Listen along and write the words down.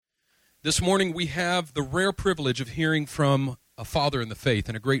This morning we have the rare privilege of hearing from a father in the faith,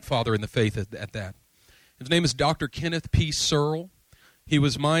 and a great father in the faith at that. His name is Dr. Kenneth P. Searle. He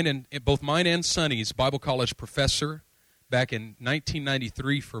was both mine and Sonny's Bible college professor back in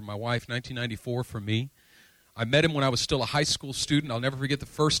 1993 for my wife, 1994 for me. I met him when I was still a high school student. I'll never forget the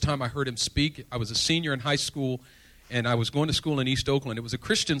first time I heard him speak. I was a senior in high school, and I was going to school in East Oakland. It was a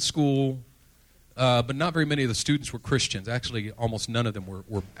Christian school, but not very many of the students were Christians. Actually, almost none of them were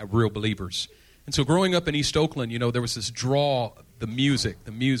real believers. And so growing up in East Oakland, there was this draw, the music.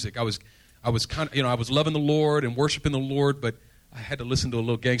 I was kind of, I was loving the Lord and worshiping the Lord, but I had to listen to a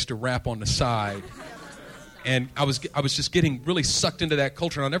little gangster rap on the side. And I was just getting really sucked into that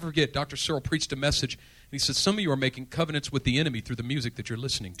culture. And I'll never forget, Dr. Searle preached a message, and he said, some of you are making covenants with the enemy through the music that you're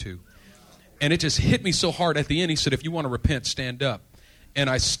listening to. And it just hit me so hard at the end. He said, if you want to repent, stand up. And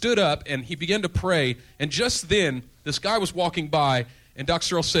I stood up, and he began to pray. And just then, this guy was walking by, and Dr.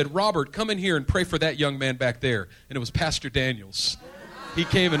 Searle said, Robert, come in here and pray for that young man back there. And it was Pastor Daniels. He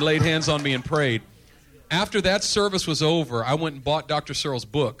came and laid hands on me and prayed. After that service was over, I went and bought Dr. Searle's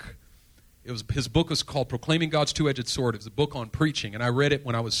book. His book was called Proclaiming God's Two-Edged Sword. It was a book on preaching, and I read it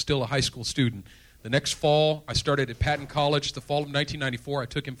when I was still a high school student. The next fall, I started at Patton College. The fall of 1994, I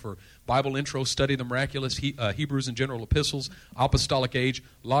took him for Bible Intro, Study the Miraculous, Hebrews and General Epistles, Apostolic Age,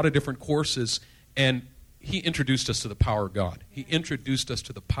 a lot of different courses, and he introduced us to the power of God. He introduced us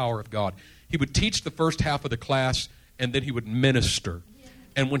to the power of God. He would teach the first half of the class, and then he would minister.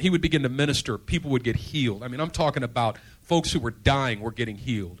 And when he would begin to minister, people would get healed. I mean, I'm talking about folks who were dying were getting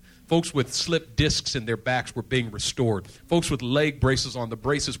healed. Folks with slipped discs in their backs were being restored. Folks with leg braces on, the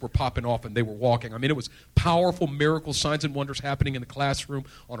braces were popping off and they were walking. I mean, it was powerful miracles, signs and wonders happening in the classroom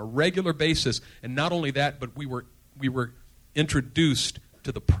on a regular basis. And not only that, but we were introduced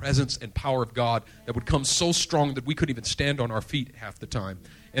to the presence and power of God that would come so strong that we couldn't even stand on our feet half the time.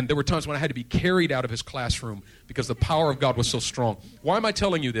 And there were times when I had to be carried out of his classroom because the power of God was so strong. Why am I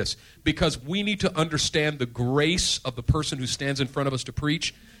telling you this? Because we need to understand the grace of the person who stands in front of us to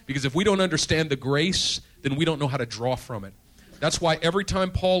preach. Because if we don't understand the grace, then we don't know how to draw from it. That's why every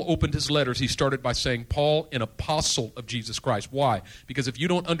time Paul opened his letters, he started by saying, Paul, an apostle of Jesus Christ. Why? Because if you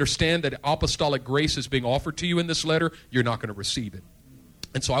don't understand that apostolic grace is being offered to you in this letter, you're not going to receive it.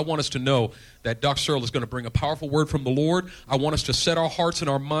 And so I want us to know that Dr. Searle is going to bring a powerful word from the Lord. I want us to set our hearts and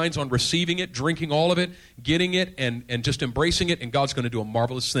our minds on receiving it, drinking all of it, getting it, and just embracing it, and God's going to do a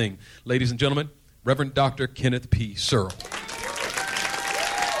marvelous thing. Ladies and gentlemen, Reverend Dr. Kenneth P. Searle.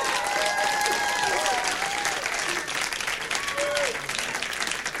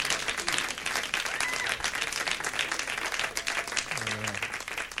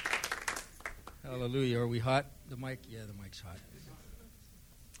 Hallelujah. Are we hot? The mic? Yeah, the mic's hot.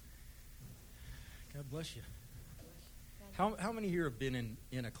 God bless you. How many here have been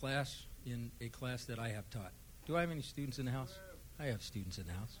in a class that I have taught? Do I have any students in the house? I have students in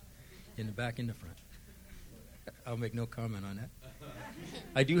the house. In the back, in the front. I'll make no comment on that.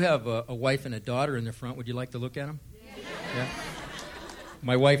 I do have a wife and a daughter in the front. Would you like to look at them? Yeah.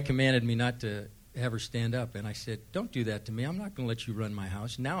 My wife commanded me not to have her stand up, and I said, don't do that to me. I'm not going to let you run my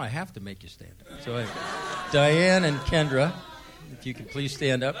house. Now I have to make you stand up. So Diane and Kendra, if you could please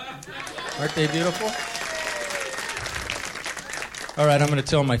stand up. Aren't they beautiful? All right, I'm going to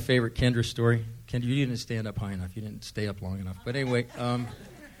tell my favorite Kendra story. Kendra, you didn't stand up high enough. You didn't stay up long enough. But anyway,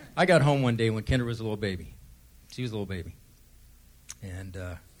 I got home one day when Kendra was a little baby. She was a little baby. And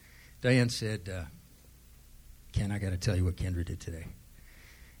Diane said, Ken, I got to tell you what Kendra did today.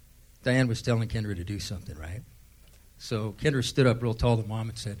 Diane was telling Kendra to do something, right? So Kendra stood up real tall to Mom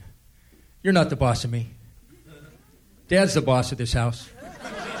and said, you're not the boss of me. Dad's the boss of this house.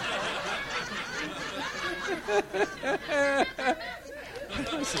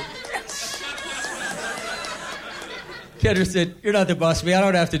 Kendra said, you're not the boss of me. I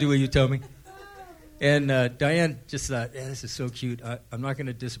don't have to do what you tell me. And Diane just thought, yeah, this is so cute. I'm not going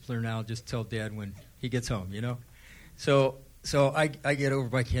to discipline her now. I'll just tell Dad when he gets home, you know? So I get over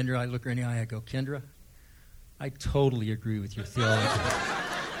by Kendra. I look her in the eye. I go, Kendra, I totally agree with your theology.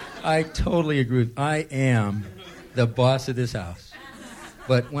 I totally agree. I am the boss of this house.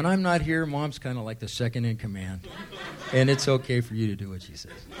 But when I'm not here, Mom's kind of like the second in command. And it's okay for you to do what she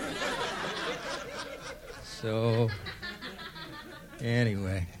says. So,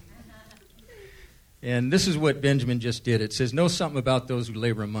 anyway. And this is what Benjamin just did. It says, know something about those who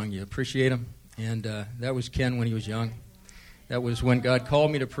labor among you. Appreciate them. And that was Ken when he was young. That was when God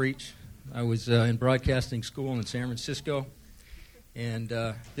called me to preach. I was in broadcasting school in San Francisco. And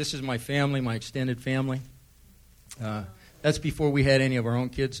this is my family, my extended family. That's before we had any of our own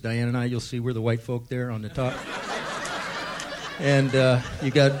kids. Diane and I, you'll see we're the white folk there on the top. And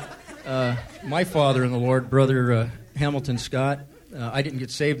you got My father in the Lord, Brother Hamilton Scott, I didn't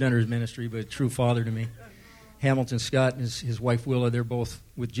get saved under his ministry, but a true father to me. Hamilton Scott and his wife Willa, they're both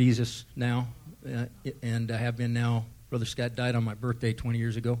with Jesus now, and have been now. Brother Scott died on my birthday 20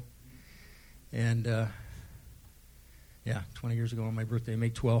 years ago. And, 20 years ago on my birthday, May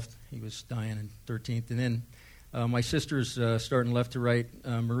 12th, he was dying on 13th. And then my sisters, starting left to right,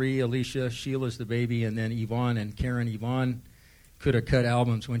 Marie, Alicia, Sheila's the baby, and then Yvonne and Karen. Yvonne could have cut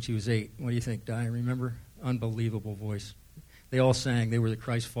albums when she was 8. What do you think, Di? Remember? Unbelievable voice. They all sang. They were the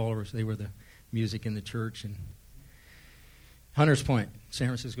Christ followers. They were the music in the church. And Hunters Point, San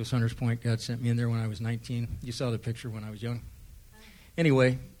Francisco's Hunters Point. God sent me in there when I was 19. You saw the picture when I was young.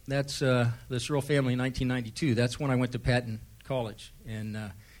 Anyway, that's the Searle family in 1992. That's when I went to Patton College. And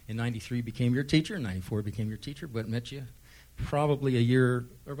in 93 became your teacher. In 94 became your teacher, but met you probably a year,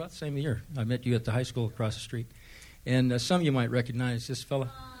 or about the same year. I met you at the high school across the street. And some of you might recognize this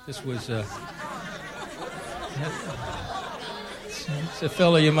fella. This was it's a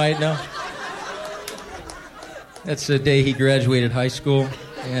fella you might know. That's the day he graduated high school,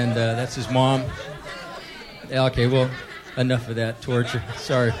 and that's his mom. Okay, well, enough of that torture.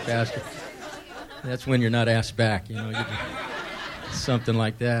 Sorry, Pastor. That's when you're not asked back, you know, something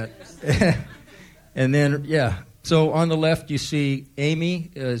like that. And then, so on the left you see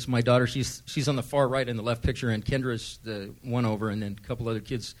Amy is my daughter. She's on the far right in the left picture, and Kendra's the one over, and then a couple other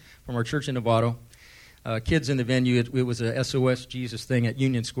kids from our church in Novato. Kids in the venue, it was a SOS Jesus thing at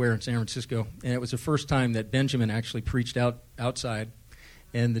Union Square in San Francisco, and it was the first time that Benjamin actually preached outside,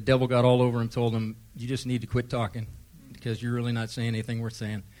 and the devil got all over him, told him, you just need to quit talking because you're really not saying anything worth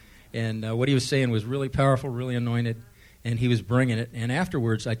saying. And what he was saying was really powerful, really anointed, and he was bringing it. And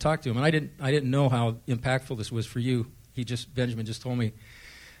afterwards, I talked to him, and I didn't know how impactful this was for you. Benjamin just told me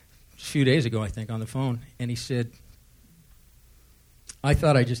a few days ago, I think, on the phone, and he said, I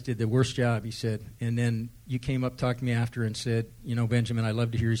thought I just did the worst job, he said. And then you came up, talked to me after, and said, you know, Benjamin, I love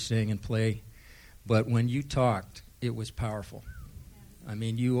to hear you sing and play, but when you talked, it was powerful. I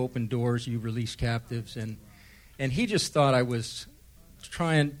mean, you opened doors, you released captives, and he just thought I was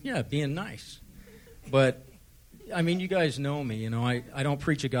trying, being nice. But, I mean, you guys know me, you know, I don't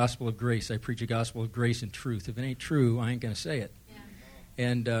preach a gospel of grace. I preach a gospel of grace and truth. If it ain't true, I ain't going to say it. Yeah.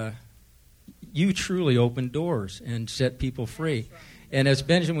 And you truly opened doors and set people free. And as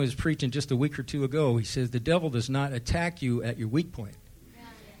Benjamin was preaching just a week or two ago, he says, the devil does not attack you at your weak point.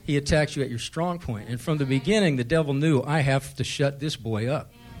 He attacks you at your strong point. And from the beginning, the devil knew, I have to shut this boy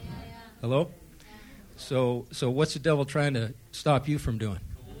up. Hello? So what's the devil trying to stop you from doing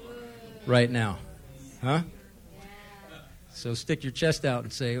right now? Huh? So stick your chest out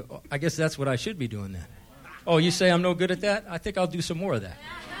and say, I guess that's what I should be doing then. Oh, you say I'm no good at that? I think I'll do some more of that.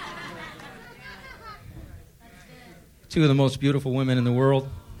 Two of the most beautiful women in the world.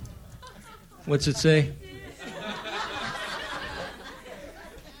 What's it say?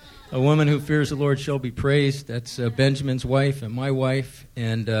 A woman who fears the Lord shall be praised. That's Benjamin's wife and my wife.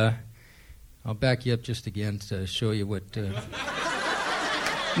 And I'll back you up just again to show you what...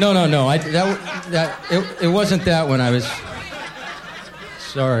 No. It wasn't that one. I was...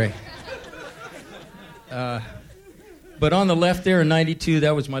 Sorry. But on the left there in 92,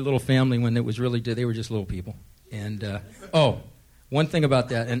 that was my little family when it was really... They were just little people. And, one thing about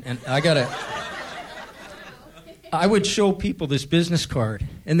that, and I would show people this business card,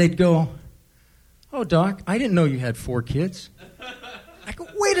 and they'd go, oh, Doc, I didn't know you had 4 kids. I go,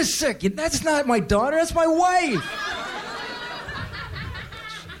 wait a second, that's not my daughter, that's my wife.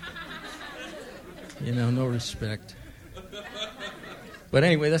 You know, no respect. But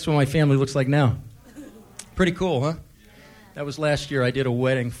anyway, that's what my family looks like now. Pretty cool, huh? That was last year. I did a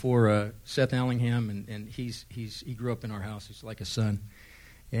wedding for Seth Allingham, and he grew up in our house. He's like a son.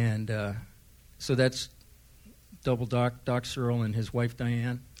 And so that's double Doc Searle and his wife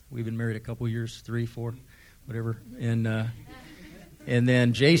Diane. We've been married a couple years, 3, 4, whatever. And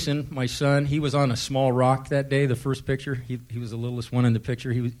then Jason, my son, he was on a small rock that day, the first picture. He was the littlest one in the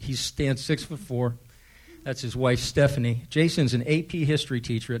picture. He stands 6'4". That's his wife, Stephanie. Jason's an AP history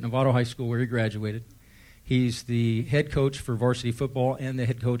teacher at Novato High School where he graduated. He's the head coach for varsity football and the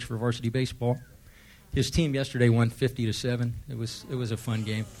head coach for varsity baseball. His team yesterday won 50-7. It was a fun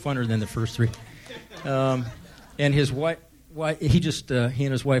game, funner than the first 3. And his wife, he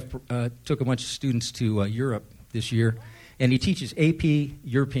and his wife took a bunch of students to Europe this year, and he teaches AP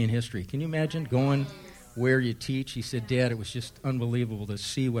European history. Can you imagine going where you teach? He said, Dad, it was just unbelievable to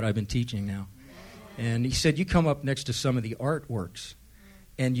see what I've been teaching now. And he said, you come up next to some of the artworks,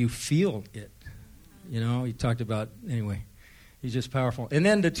 and you feel it. You know, he talked about, anyway, he's just powerful. And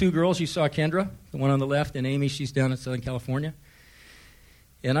then the 2 girls, you saw Kendra, the one on the left, and Amy, she's down in Southern California.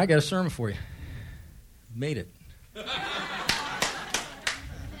 And I got a sermon for you. Made it.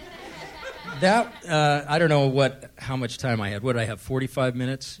 That, I don't know how much time I had. What did I have, 45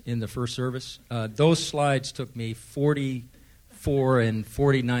 minutes in the first service? Those slides took me 44 and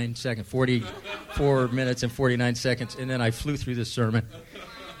 49 seconds, 44 minutes and 49 seconds, and then I flew through this sermon.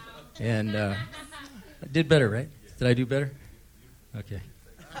 And I did better, right? Did I do better? Okay.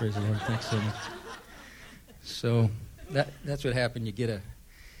 Praise the Lord. Thanks so much. So that's what happened.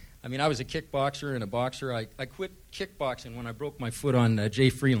 I was a kickboxer and a boxer. I quit kickboxing when I broke my foot on Jay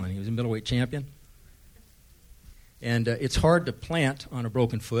Freeland. He was a middleweight champion. And it's hard to plant on a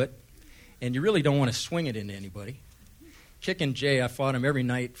broken foot, and you really don't want to swing it into anybody. Kicking Jay, I fought him every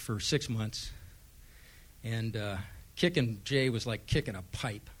night for 6 months. And kicking Jay was like kicking a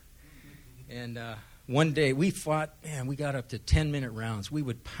pipe. And one day we fought, we got up to 10-minute rounds. We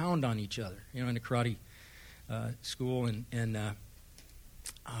would pound on each other, in the karate school. And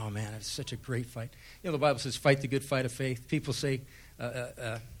oh, man, it was such a great fight. The Bible says, fight the good fight of faith. People say,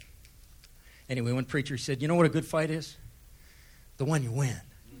 anyway, one preacher said, you know what a good fight is? The one you win.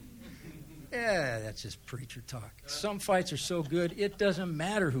 Yeah, that's just preacher talk. Some fights are so good, it doesn't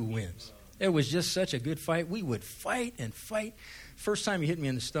matter who wins. It was just such a good fight. We would fight and fight. First time he hit me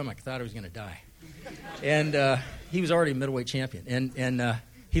in the stomach, I thought I was going to die. And he was already a middleweight champion. And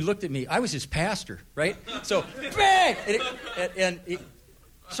he looked at me. I was his pastor, right? So, bang!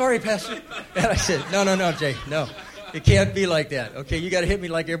 Sorry, Pastor. And I said, no, Jay, no. It can't be like that. Okay, you got to hit me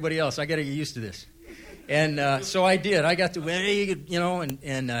like everybody else. I got to get used to this. And so I did. I got to win,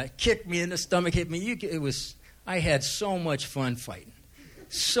 and kick me in the stomach, hit me. I had so much fun fighting.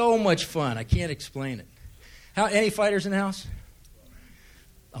 So much fun. I can't explain it. Any fighters in the house?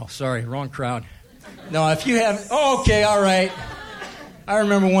 Oh, sorry, wrong crowd. No, if you haven't, okay, all right. I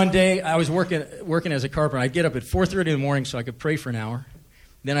remember one day I was working as a carpenter. I'd get up at 4:30 in the morning so I could pray for an hour.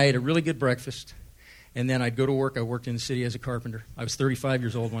 Then I ate a really good breakfast, and then I'd go to work. I worked in the city as a carpenter. I was 35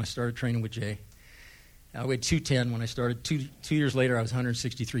 years old when I started training with Jay. I weighed 210 when I started. Two years later, I was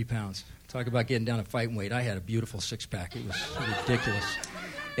 163 pounds. Talk about getting down to fighting weight. I had a beautiful six-pack. It was ridiculous.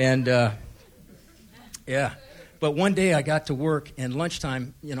 And, but one day I got to work, and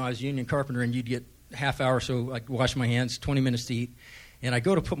lunchtime, I was a union carpenter, and you'd get half hour, so I'd wash my hands, 20 minutes to eat. And I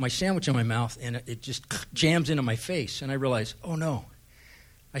go to put my sandwich in my mouth, and it just jams into my face. And I realize, oh, no.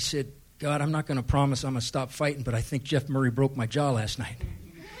 I said, God, I'm not going to promise I'm going to stop fighting, but I think Jeff Murray broke my jaw last night.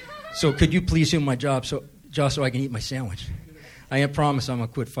 So could you please heal my jaw so I can eat my sandwich? I ain't promise I'm going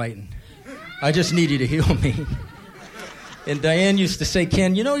to quit fighting. I just need you to heal me. And Diane used to say,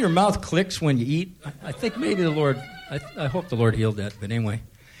 Ken, your mouth clicks when you eat? I think maybe the Lord, I hope the Lord healed that, but anyway.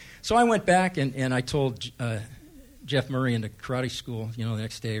 So I went back and I told Jeff Murray in the karate school, the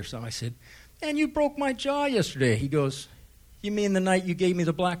next day or something, I said, man, you broke my jaw yesterday. He goes, you mean the night you gave me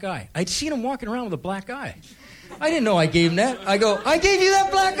the black eye? I'd seen him walking around with a black eye. I didn't know I gave him that. I go, I gave you that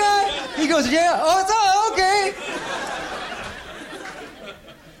black eye? He goes, yeah. Oh, it's okay.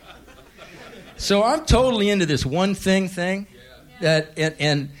 So I'm totally into this one thing. That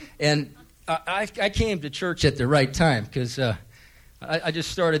and I came to church at the right time because I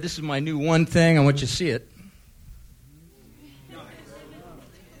just started. This is my new one thing. I want you to see it.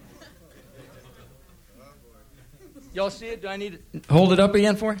 Y'all see it? Do I need to hold it up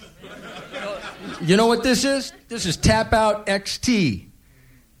again for you? You know what this is? This is Tap Out XT.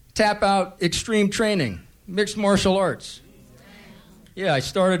 Tap Out Extreme Training. Mixed martial arts. Yeah, I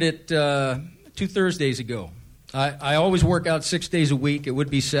started it 2 Thursdays ago. I always work out 6 days a week. It would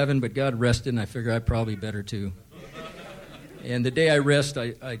be 7, but God rested, and I figure I probably better too. And the day I rest,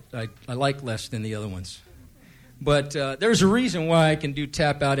 I like less than the other ones. But there's a reason why I can do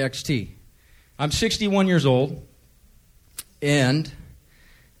Tap Out XT. I'm 61 years old, and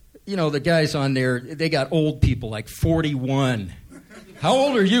the guys on there, they got old people like 41. How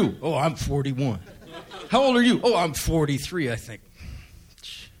old are you? Oh, I'm 41. How old are you? Oh, I'm 43, I think.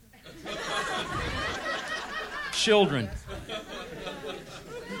 Children.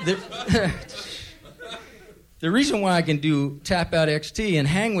 The reason why I can do Tap Out XT and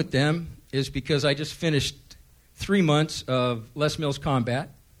hang with them is because I just finished 3 months of Les Mills Combat,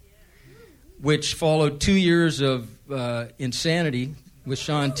 which followed 2 years of insanity with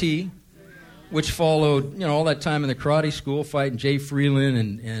Shaun T, which followed, all that time in the karate school fighting Jay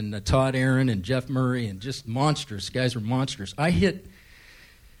Freeland and Todd Aaron and Jeff Murray and just monsters. Guys were monsters.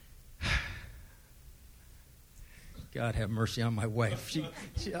 God have mercy on my wife.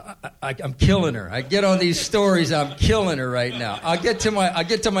 I'm killing her. I get on these stories. I'm killing her right now. I'll get to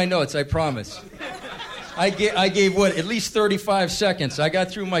my notes. I promise. I gave at least 35 seconds. I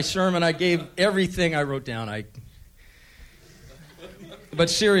got through my sermon. I gave everything I wrote down. But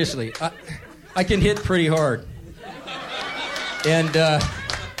seriously, I can hit pretty hard. And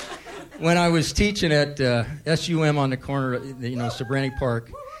when I was teaching at SUM on the corner, Sobrani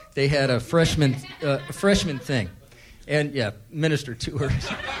Park, they had a freshman thing. And, yeah, minister tours.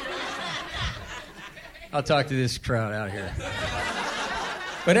 I'll talk to this crowd out here.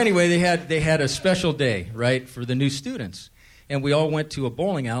 But anyway, they had a special day, right, for the new students. And we all went to a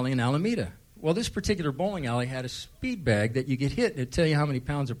bowling alley in Alameda. Well, this particular bowling alley had a speed bag that you get hit, and it'd tell you how many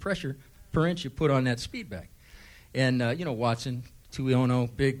pounds of pressure per inch you put on that speed bag. And, Watson, Tuiono,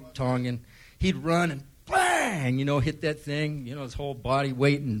 big Tongan, he'd run and bang, hit that thing, his whole body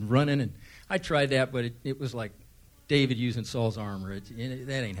weight and running. And I tried that, but it was like David using Saul's armor.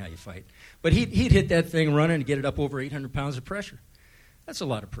 That ain't how you fight. But he'd hit that thing running and get it up over 800 pounds of pressure. That's a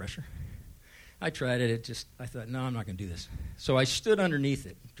lot of pressure. I tried it. I thought, no, I'm not going to do this. So I stood underneath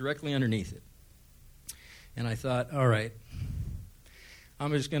it, directly underneath it. And I thought, all right,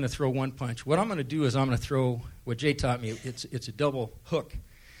 I'm just going to throw one punch. What I'm going to do is I'm going to throw what Jay taught me. It's a double hook.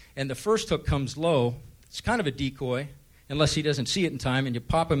 And the first hook comes low. It's kind of a decoy, unless he doesn't see it in time, and you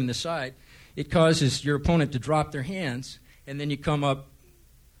pop him in the side. It causes your opponent to drop their hands, and then you come up,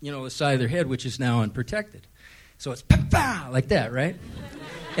 the side of their head, which is now unprotected. So it's pa-pa, like that, right?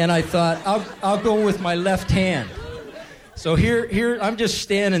 And I thought, I'll go with my left hand. So here, I'm just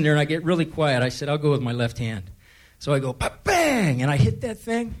standing there, and I get really quiet. I said, I'll go with my left hand. So I go, bang, and I hit that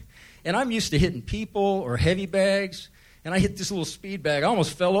thing. And I'm used to hitting people or heavy bags, and I hit this little speed bag. I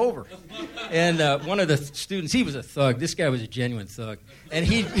almost fell over. And one of the students, he was a thug. This guy was a genuine thug. And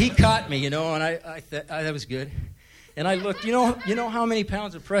he caught me, and I thought, that was good. And I looked, you know how many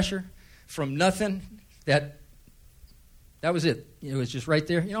pounds of pressure from nothing? That was it. It was just right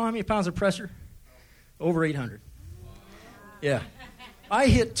there. You know how many pounds of pressure? Over 800. Yeah. I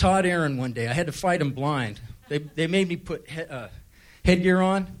hit Todd Aaron one day. I had to fight him blind. They made me put headgear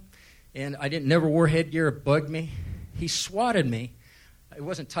on, and I never wore headgear. It bugged me. He swatted me. It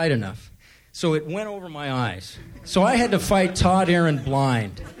wasn't tight enough, so it went over my eyes. So I had to fight Todd Aaron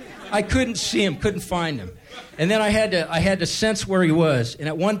blind. I couldn't see him, couldn't find him, and then I had to sense where he was. And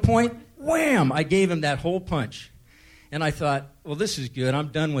at one point, wham! I gave him that whole punch, and I thought, well, this is good. I'm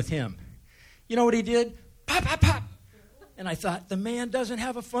done with him. You know what he did? Pop, pop, pop. And I thought, the man doesn't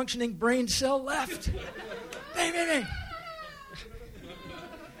have a functioning brain cell left. Bang, bang, bang.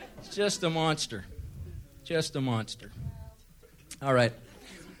 It's just a monster. Just a monster. All right.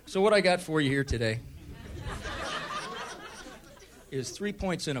 So what I got for you here today is 3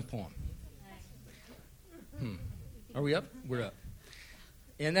 points in a poem. Are we up? We're up.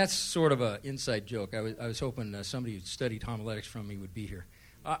 And that's sort of an inside joke. I was hoping somebody who studied homiletics from me would be here.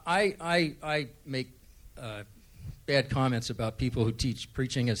 I make bad comments about people who teach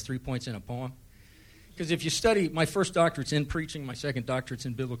preaching as 3 points in a poem. Because if you study, my first doctorate's in preaching, my second doctorate's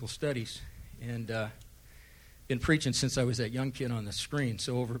in biblical studies, and been preaching since I was that young kid on the screen,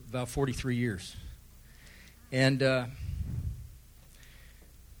 so over about 43 years. And,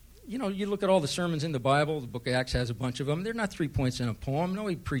 you look at all the sermons in the Bible, the book of Acts has a bunch of them. They're not 3 points in a poem.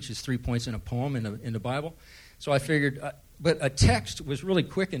 Nobody preaches 3 points in a poem in the Bible. So I figured, but a text was really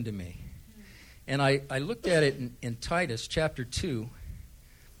quickened to me. And I looked at it in Titus chapter 2,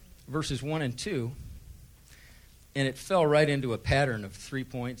 verses 1 and 2, and it fell right into a pattern of 3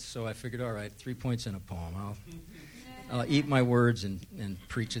 points. So I figured, all right, 3 points in a poem. I'll eat my words and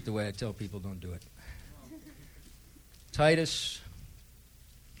preach it the way I tell people don't do it. Titus,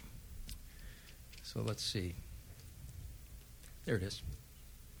 so let's see. There it is.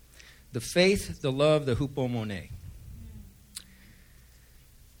 The faith, the love, the hupomone.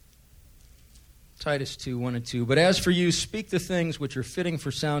 Titus 2, 1 and 2. But as for you, speak the things which are fitting for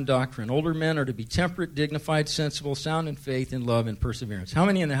sound doctrine. Older men are to be temperate, dignified, sensible, sound in faith, in love, and perseverance. How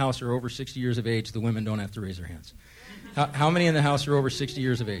many in the house are over 60 years of age? The women don't have to raise their hands. How many in the house are over 60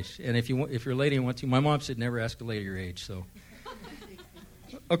 years of age? And if you're a lady and want to, my mom said never ask a lady your age. So,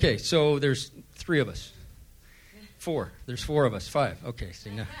 okay, so there's 3 of us. 4. There's 4 of us. 5. Okay, see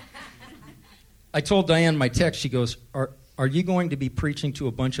now. I told Diane my text. She goes, "Are you going to be preaching to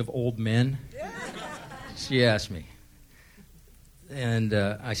a bunch of old men?" She asked me. And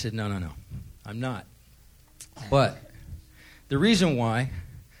I said, no, I'm not. But the reason why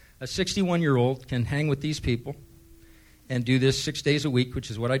a 61-year-old can hang with these people and do this 6 days a week,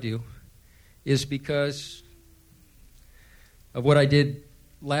 which is what I do, is because of what I did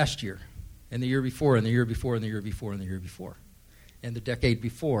last year, and the year before, and the year before, and the year before, and the year before, and the decade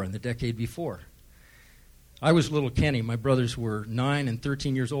before, and the decade before. I was little Kenny. My brothers were 9 and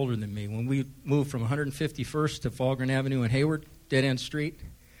 13 years older than me. When we moved from 151st to Falgren Avenue in Hayward, dead-end street.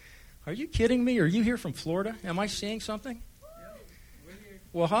 Are you kidding me? Are you here from Florida? Am I seeing something?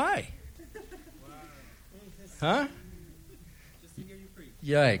 Well, hi. Huh?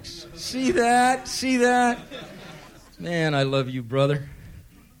 Yikes. See that? See that? Man, I love you, brother. It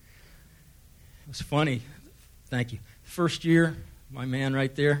was funny. Thank you. First year, my man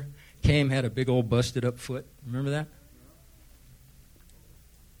right there came, had a big old busted up foot. Remember that?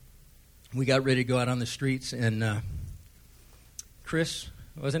 We got ready to go out on the streets, and Chris,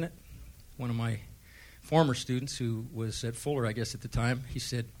 wasn't it? One of my former students who was at Fuller, I guess, at the time, he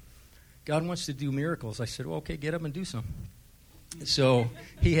said, God wants to do miracles. I said, well, okay, get up and do some. So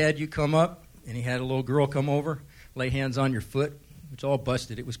he had you come up, and he had a little girl come over, lay hands on your foot. It's all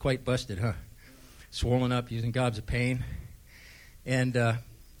busted. It was quite busted, huh? Swollen up, using gobs of pain. And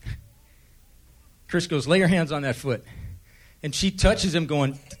Chris goes, lay your hands on that foot. And she touches him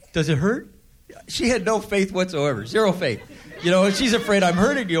going, does it hurt? She had no faith whatsoever, zero faith. You know, she's afraid, I'm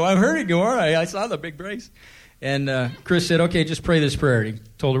hurting you, all right. I saw the big brace. And Chris said, okay, just pray this prayer. And he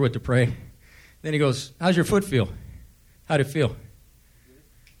told her what to pray. Then he goes, how's your foot feel? How'd it feel?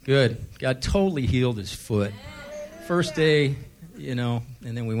 Good. God totally healed his foot. First day, you know,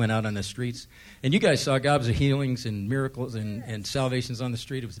 and then we went out on the streets. And you guys saw gobs of healings and miracles and salvations on the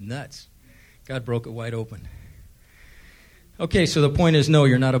street. It was nuts. God broke it wide open. Okay, so the point is, no,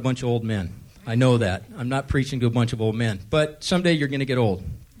 you're not a bunch of old men. I know that. I'm not preaching to a bunch of old men. But someday you're going to get old.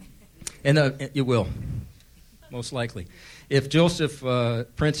 And you will, most likely. If Joseph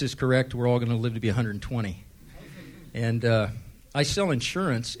Prince is correct, we're all going to live to be 120. And I sell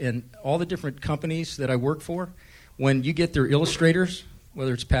insurance, and all the different companies that I work for, when you get their illustrators,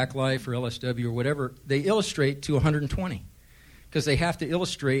 whether it's Pac Life or LSW or whatever, they illustrate to 120 because they have to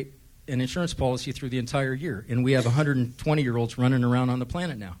illustrate an insurance policy through the entire year. And we have 120-year-olds running around on the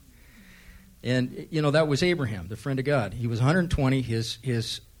planet now. And, you know, that was Abraham, the friend of God. He was 120.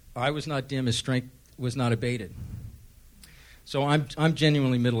 His eye was not dim. His strength was not abated. So I'm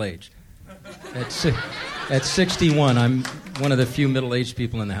genuinely middle-aged. At 61, I'm one of the few middle-aged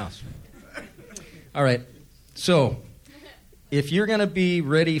people in the house. All right. So if you're going to be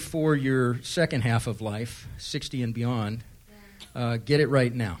ready for your second half of life, 60 and beyond, get it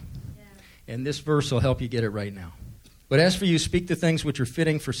right now. And this verse will help you get it right now. But as for you, speak the things which are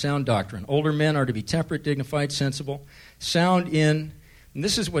fitting for sound doctrine. Older men are to be temperate, dignified, sensible, sound in, and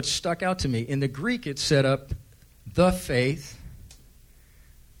this is what stuck out to me. In the Greek, it's set up the faith,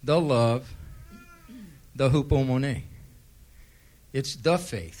 the love, the hupomone. It's the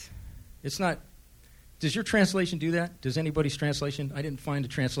faith. It's not, does your translation do that? Does anybody's translation? I didn't find a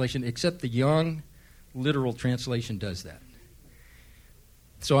translation, except the Young literal translation does that.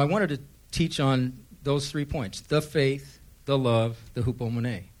 So I wanted to teach on those 3 points: the faith, the love, the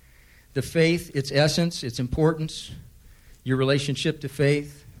hupomone. The faith, its essence, its importance, your relationship to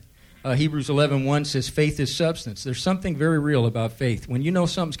faith. Hebrews 11:1 says faith is substance. There's something very real about faith. When you know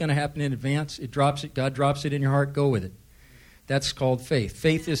something's going to happen in advance, God drops it in your heart, go with it. That's called faith.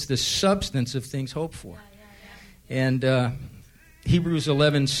 Faith is the substance of things hoped for. And Hebrews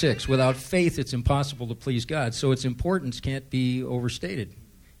 11:6, without faith it's impossible to please God. So its importance can't be overstated.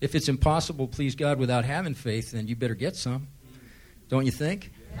 If it's impossible to please God without having faith, then you better get some. Don't you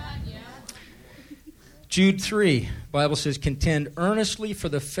think? Yeah. Jude 3, Bible says, contend earnestly for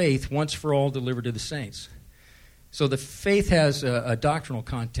the faith once for all delivered to the saints. So the faith has a doctrinal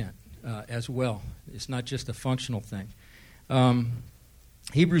content as well. It's not just a functional thing.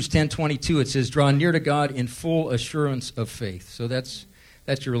 Hebrews 10:22, it says, draw near to God in full assurance of faith. So that's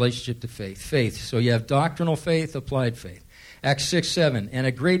your relationship to faith. Faith. So you have doctrinal faith, applied faith. Acts 6:7, and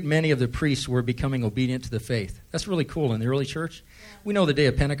a great many of the priests were becoming obedient to the faith. That's really cool in the early church. We know the day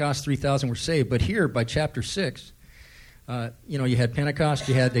of Pentecost, 3,000 were saved. But here, by chapter 6, you had Pentecost,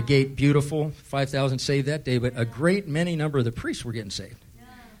 you had the gate beautiful, 5,000 saved that day, but a great many number of the priests were getting saved.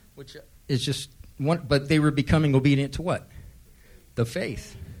 Which is just one, but they were becoming obedient to what? The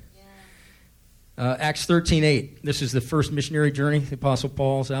faith. Acts 13:8, this is the first missionary journey. The Apostle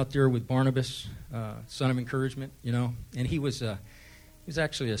Paul's out there with Barnabas, son of encouragement, and he was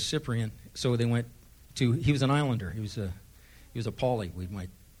actually a Cyprian, so they went to, he was an islander, he was a Pauly, we might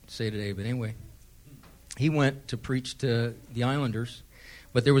say today, but anyway, he went to preach to the islanders,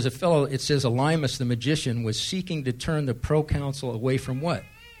 but there was a fellow, it says Elymas the magician was seeking to turn the proconsul away from what?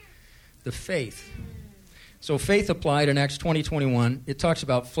 The faith. So faith applied in Acts 20:21. It talks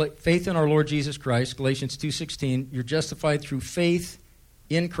about faith in our Lord Jesus Christ, Galatians 2:16. You're justified through faith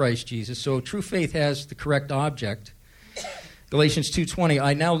in Christ Jesus. So true faith has the correct object. Galatians 2:20,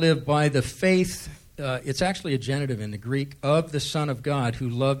 I now live by the faith, it's actually a genitive in the Greek, of the Son of God who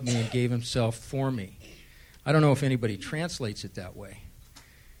loved me and gave himself for me. I don't know if anybody translates it that way.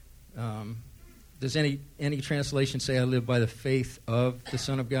 Does any translation say I live by the faith of the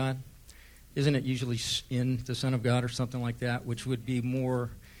Son of God? Isn't it usually in the Son of God or something like that, which would be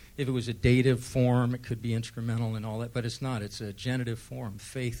more, if it was a dative form, it could be instrumental and all that, but it's not. It's a genitive form,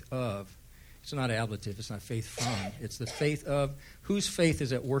 faith of. It's not ablative. It's not faith from. It's the faith of. Whose faith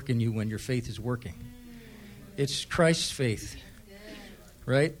is at work in you when your faith is working? It's Christ's faith,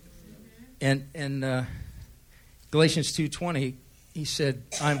 right? And Galatians 2:20, he said,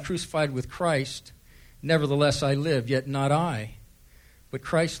 I am crucified with Christ, nevertheless I live, yet not I, but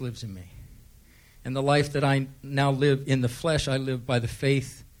Christ lives in me. And the life that I now live in the flesh, I live by the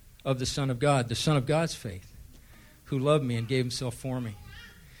faith of the Son of God, the Son of God's faith, who loved me and gave himself for me.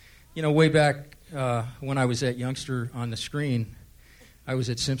 You know, way back when I was at Youngster on the screen, I was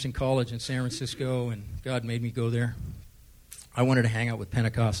at Simpson College in San Francisco, and God made me go there. I wanted to hang out with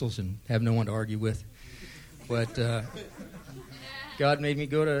Pentecostals and have no one to argue with. But God made me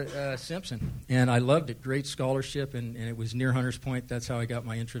go to Simpson, and I loved it. Great scholarship, and it was near Hunters Point. That's how I got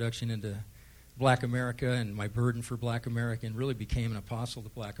my introduction into Black America and my burden for Black America, and really became an apostle to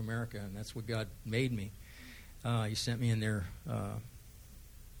Black America, and that's what God made me. He sent me in there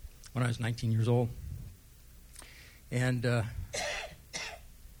when I was 19 years old. And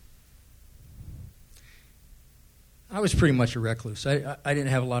I was pretty much a recluse. I didn't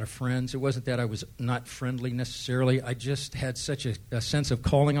have a lot of friends. It wasn't that I was not friendly necessarily. I just had such a sense of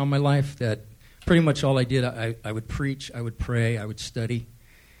calling on my life that pretty much all I did, I would preach, I would pray, I would study.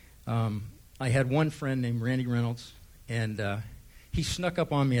 I had one friend named Randy Reynolds, and he snuck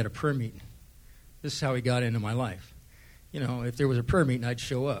up on me at a prayer meeting. This is how he got into my life. You know, if there was a prayer meeting, I'd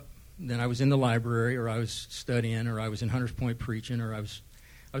show up. Then I was in the library, or I was studying, or I was in Hunters Point preaching, or I was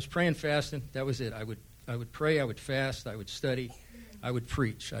praying, fasting. That was it. I would pray, I would fast, I would study, I would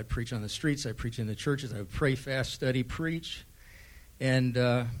preach. I'd preach on the streets, I'd preach in the churches, I would pray, fast, study, preach. And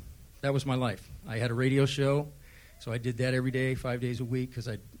that was my life. I had a radio show, so I did that every day, 5 days a week, because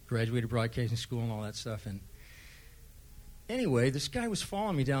I graduated broadcasting school and all that stuff. And anyway, this guy was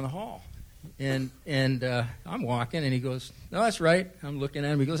following me down the hall. And I'm walking, and he goes, no, that's right. I'm looking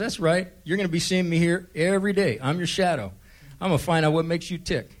at him. He goes, that's right. You're going to be seeing me here every day. I'm your shadow. I'm going to find out what makes you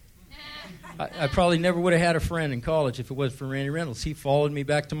tick. I probably never would have had a friend in college if it wasn't for Randy Reynolds. He followed me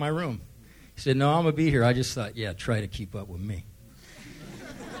back to my room. He said, no, I'm going to be here. I just thought, yeah, try to keep up with me.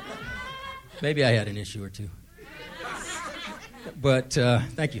 Maybe I had an issue or two. But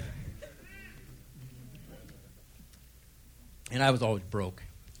thank you. And I was always broke.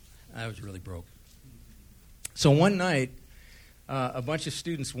 I was really broke. So one night, a bunch of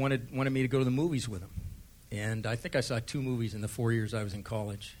students wanted me to go to the movies with them. And I think I saw 2 movies in the 4 years I was in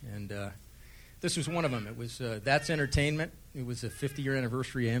college. And this was one of them. It was That's Entertainment. It was a 50-year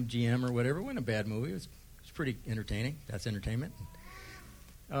anniversary of MGM or whatever. It wasn't a bad movie. It was pretty entertaining. That's Entertainment.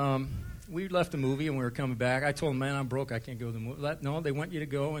 We left the movie, and we were coming back. I told them, man, I'm broke. I can't go to the movie. No, they want you to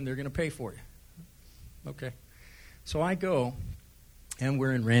go, and they're going to pay for you. Okay. So I go, and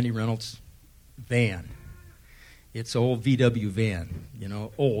we're in Randy Reynolds' van. It's an old VW van, you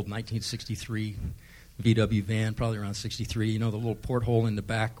know, old 1963 VW van, probably around 63. You know, the little porthole in the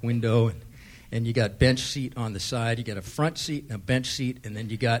back window, and you got bench seat on the side. You got a front seat and a bench seat, and then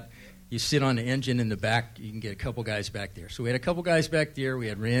you sit on the engine in the back. You can get a couple guys back there. So we had a couple guys back there. We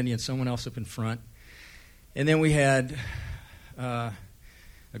had Randy and someone else up in front. And then we had a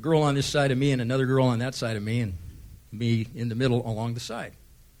girl on this side of me and another girl on that side of me, and me in the middle along the side.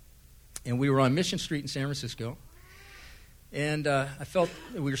 And we were on Mission Street in San Francisco. And I felt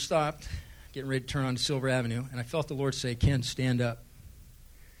that we were stopped, getting ready to turn on Silver Avenue, and I felt the Lord say, Ken, stand up.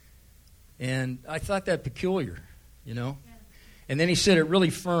 And I thought that peculiar, you know. And then he said it really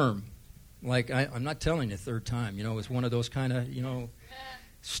firm, like, I'm not telling you a third time. You know, it was one of those kind of, you know,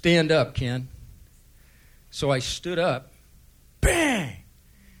 stand up, Ken. So I stood up. Bang!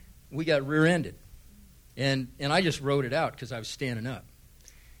 We got rear-ended. And I just wrote it out because I was standing up.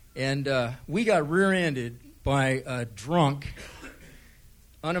 And we got rear-ended by a drunk,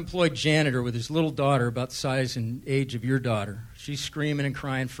 unemployed janitor with his little daughter about the size and age of your daughter. She's screaming and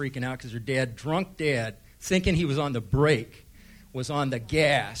crying, freaking out because her drunk dad, thinking he was on the brake, was on the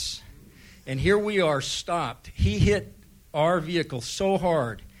gas. And here we are stopped. He hit our vehicle so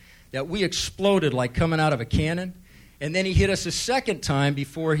hard that we exploded like coming out of a cannon. And then he hit us a second time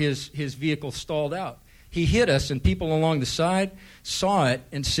before his vehicle stalled out. He hit us, and people along the side saw it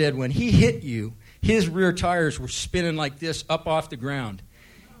and said, when he hit you, his rear tires were spinning like this up off the ground.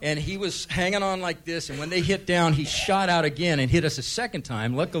 And he was hanging on like this, and when they hit down, he shot out again and hit us a second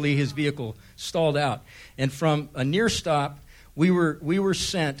time. Luckily, his vehicle stalled out. And from a near stop, we were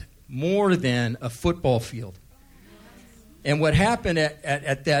sent more than a football field. And what happened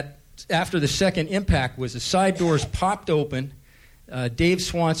at that after the second impact was the side doors popped open. Dave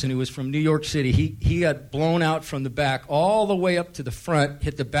Swanson, who was from New York City, he got blown out from the back all the way up to the front,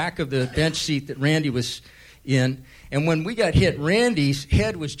 hit the back of the bench seat that Randy was in. And when we got hit, Randy's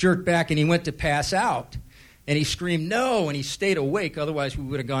head was jerked back and he went to pass out. And he screamed, no, and he stayed awake. Otherwise, we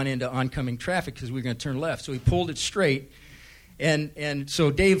would have gone into oncoming traffic because we were going to turn left. So he pulled it straight. And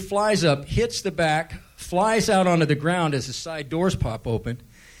so Dave flies up, hits the back, flies out onto the ground as the side doors pop open.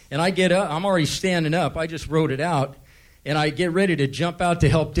 And I get up. I'm already standing up. I just wrote it out. And I get ready to jump out to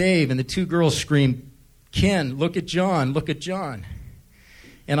help Dave. And the two girls scream, Ken, look at John, look at John.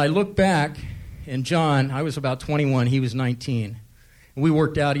 And I look back, and John, I was about 21, he was 19. And we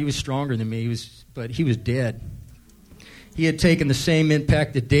worked out. He was stronger than me, but he was dead. He had taken the same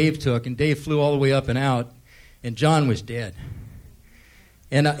impact that Dave took, and Dave flew all the way up and out, and John was dead.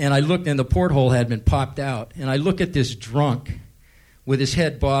 And I looked, and the porthole had been popped out. And I look at this drunk with his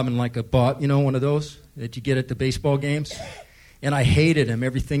head bobbing like a bob, one of those that you get at the baseball games. And I hated him.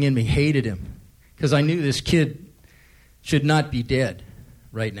 Everything in me hated him because I knew this kid should not be dead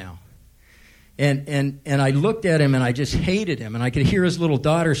right now. And I looked at him, and I just hated him. And I could hear his little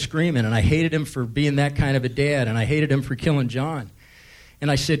daughter screaming, and I hated him for being that kind of a dad, and I hated him for killing John. And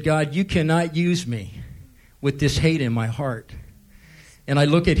I said, God, you cannot use me with this hate in my heart. And I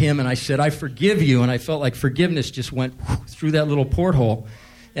look at him, and I said, I forgive you. And I felt like forgiveness just went through that little porthole.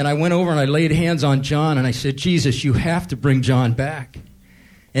 And I went over, and I laid hands on John, and I said, Jesus, you have to bring John back.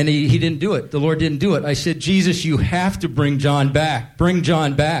 And he didn't do it. The Lord didn't do it. I said, Jesus, you have to bring John back. Bring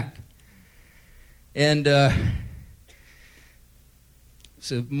John back. And it's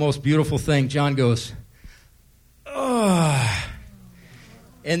the most beautiful thing. John goes, oh.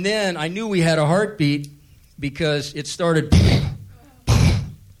 And then I knew we had a heartbeat because it started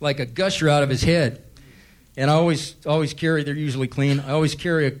like a gusher out of his head. And I always carry, they're usually clean, I always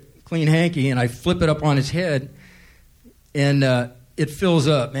carry a clean hanky, and I flip it up on his head, and it fills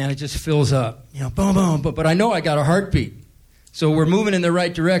up, man. It just fills up. Boom, boom. But I know I got a heartbeat. So we're moving in the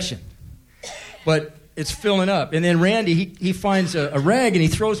right direction. But it's filling up. And then Randy, he finds a rag, and he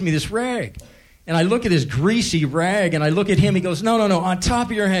throws me this rag. And I look at this greasy rag, and I look at him. He goes, no, on top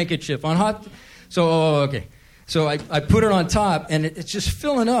of your handkerchief. Okay. So I put it on top, and it's just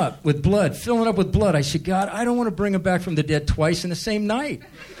filling up with blood. I said, God, I don't want to bring him back from the dead twice in the same night.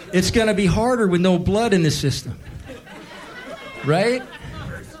 It's going to be harder with no blood in the system. Right?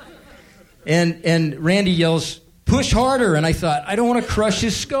 And Randy yells, push harder. And I thought, I don't want to crush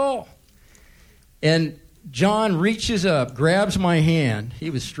his skull. And John reaches up, grabs my hand. He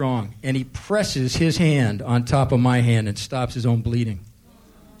was strong. And he presses his hand on top of my hand and stops his own bleeding.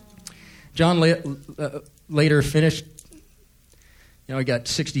 John later finished, he got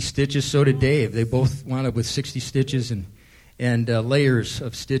 60 stitches. So did Dave. They both wound up with 60 stitches and layers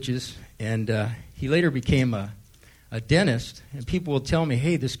of stitches. And he later became a dentist. And people will tell me,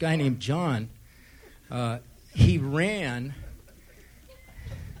 hey, this guy named John, he ran.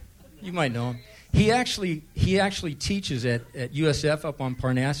 You might know him. He actually teaches at USF up on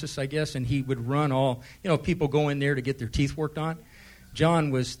Parnassus, I guess, and he would run all, people go in there to get their teeth worked on.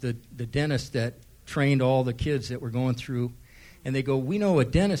 John was the dentist that trained all the kids that were going through, and they go, we know a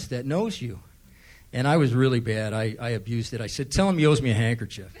dentist that knows you. And I was really bad. I abused it. I said, tell him he owes me a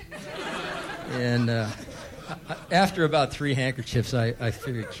handkerchief. And after about 3 handkerchiefs, I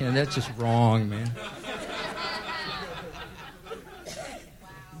figured, Ken, that's just wrong, man.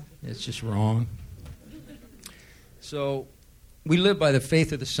 It's just wrong. So we live by the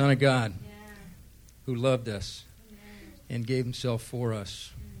faith of the Son of God who loved us and gave himself for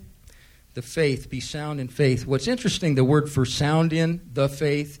us. The faith, be sound in faith. What's interesting, the word for sound in, the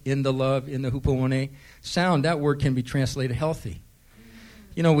faith, in the love, in the hupomone, sound, that word can be translated healthy.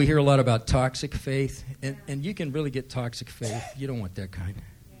 We hear a lot about toxic faith, and you can really get toxic faith. You don't want that kind.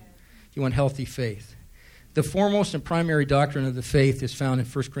 You want healthy faith. The foremost and primary doctrine of the faith is found in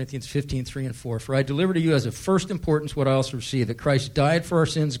 1 Corinthians 15, 3 and 4. For I deliver to you as of first importance what I also received, that Christ died for our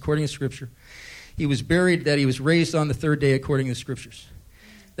sins according to Scripture. He was buried, that he was raised on the third day according to the Scriptures.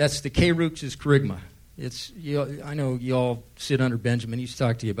 That's the Kerux Kerygma. I know you all sit under Benjamin. He used to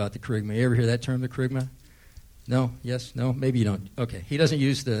talk to you about the Kerygma. You ever hear that term, the Kerygma? No? Yes? No? Maybe you don't. Okay. He doesn't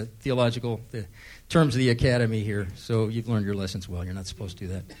use the terms of the academy here, so you've learned your lessons well. You're not supposed to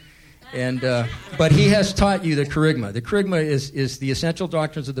do that. But he has taught you the Kerygma. The Kerygma is the essential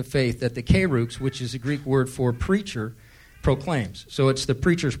doctrines of the faith that the Kerux, which is a Greek word for preacher, proclaims. So it's the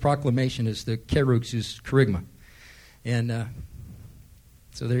preacher's proclamation is the Kerux Kerygma. And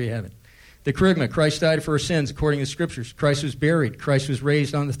so there you have it. The Kerygma, Christ died for our sins according to the Scriptures. Christ was buried. Christ was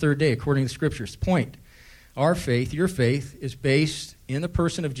raised on the third day according to the Scriptures. Point. Our faith, your faith, is based in the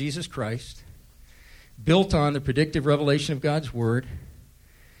person of Jesus Christ, built on the predictive revelation of God's Word.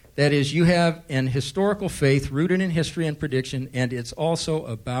 That is, you have an historical faith rooted in history and prediction, and it's also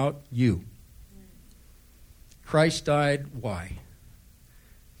about you. Christ died, why?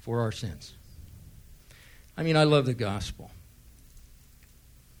 For our sins. I mean, I love the gospel.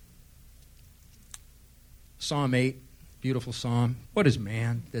 Psalm 8, beautiful psalm. What is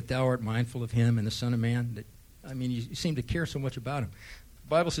man, that thou art mindful of him, and the Son of Man? You seem to care so much about him. The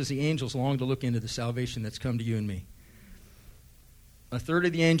Bible says the angels long to look into the salvation that's come to you and me. A third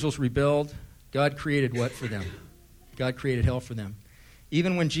of the angels rebelled. God created what for them? God created hell for them.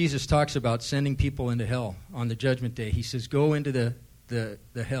 Even when Jesus talks about sending people into hell on the judgment day, he says, go into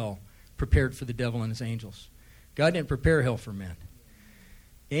the hell prepared for the devil and his angels. God didn't prepare hell for men.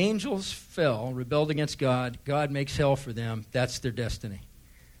 Angels fell, rebelled against God. God makes hell for them. That's their destiny.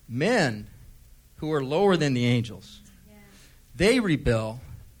 Men, who are lower than the angels, they rebel,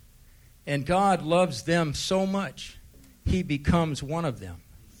 and God loves them so much, he becomes one of them,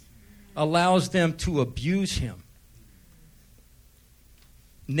 allows them to abuse him,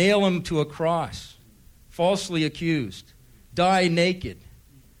 nail him to a cross, falsely accused, die naked,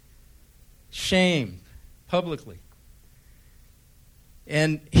 shamed publicly,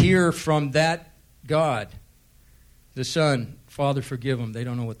 and hear from that God, the Son, Father, forgive them. They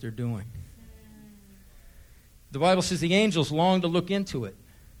don't know what they're doing. The Bible says the angels long to look into it.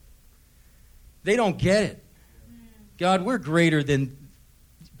 They don't get it. God, we're greater than...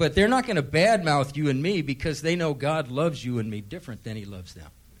 But they're not going to badmouth you and me because they know God loves you and me different than he loves them.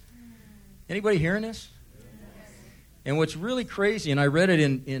 Anybody hearing this? And what's really crazy, and I read it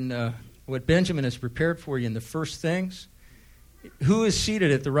in what Benjamin has prepared for you in the first things, who is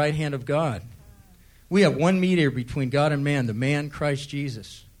seated at the right hand of God? We have one mediator between God and man, the man Christ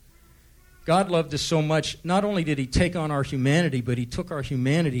Jesus. God loved us so much, not only did he take on our humanity, but he took our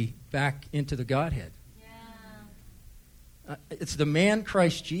humanity back into the Godhead. It's the man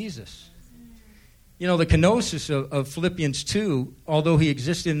Christ Jesus. You know, the kenosis of Philippians 2, although he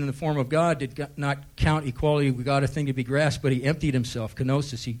existed in the form of God, did not count equality with God a thing to be grasped, but he emptied himself.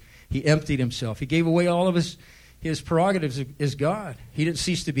 Kenosis, he emptied himself. He gave away all of his prerogatives as God. He didn't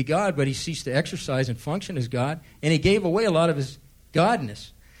cease to be God, but he ceased to exercise and function as God, and he gave away a lot of his godness.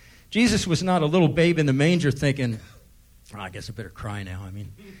 Jesus was not a little babe in the manger thinking, I guess I better cry now.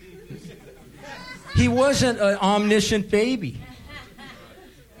 He wasn't an omniscient baby.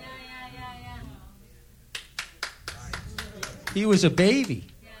 He was a baby.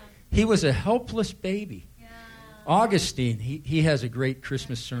 He was a helpless baby. Augustine, he has a great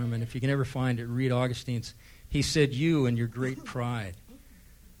Christmas sermon. If you can ever find it, read Augustine's. He said, you and your great pride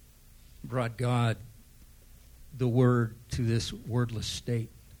brought God, the Word, to this wordless state.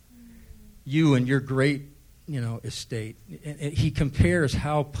 You and your great, estate. And he compares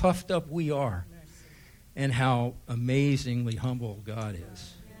how puffed up we are and how amazingly humble God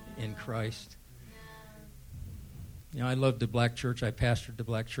is in Christ. I loved the black church. I pastored the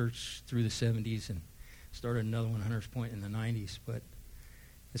black church through the 70s and started another one, Hunter's Point, in the 90s. But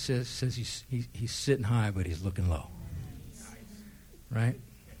it says he's sitting high, but he's looking low. Right?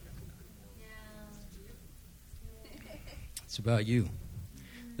 It's about you.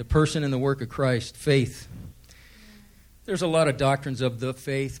 The person and the work of Christ, faith. There's a lot of doctrines of the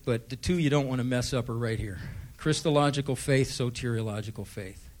faith, but the two you don't want to mess up are right here. Christological faith, soteriological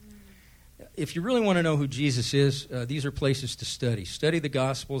faith. If you really want to know who Jesus is, these are places to study. Study the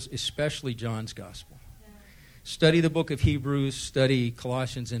Gospels, especially John's Gospel. Study the book of Hebrews, study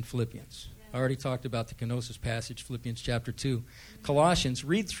Colossians and Philippians. I already talked about the kenosis passage, Philippians chapter 2. Colossians,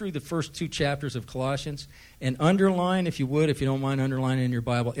 read through the first 2 chapters of Colossians and underline, if you would, if you don't mind underlining in your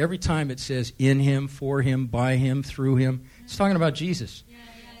Bible, every time it says in him, for him, by him, through him. It's talking about Jesus.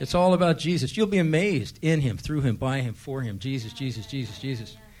 It's all about Jesus. You'll be amazed. In him, through him, by him, for him. Jesus, Jesus, Jesus,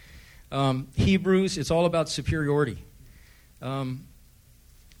 Jesus. Hebrews, it's all about superiority.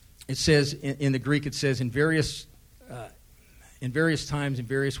 It says, in the Greek, it says, in various times, in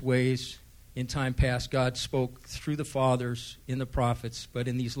various ways, in time past, God spoke through the fathers, in the prophets, but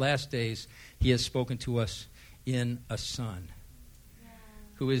in these last days, he has spoken to us in a Son,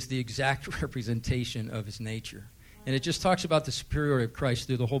 who is the exact representation of his nature. And it just talks about the superiority of Christ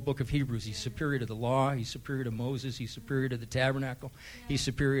through the whole book of Hebrews. He's superior to the law. He's superior to Moses. He's superior to the tabernacle. He's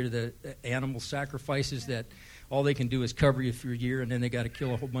superior to the animal sacrifices that all they can do is cover you for a year, and then they got to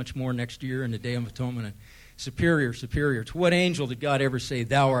kill a whole bunch more next year in the Day of Atonement. And superior. To what angel did God ever say,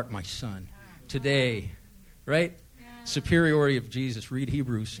 thou art my son? Today, right? Superiority of Jesus. Read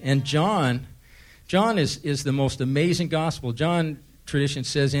Hebrews. And John is the most amazing gospel. John, tradition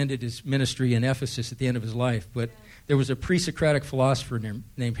says, ended his ministry in Ephesus at the end of his life, but There was a pre-Socratic philosopher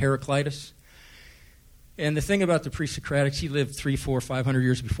named Heraclitus. And the thing about the pre-Socratics, he lived 300, 400, 500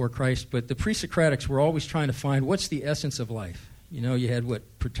 years before Christ, but the pre-Socratics were always trying to find what's the essence of life. You know, you had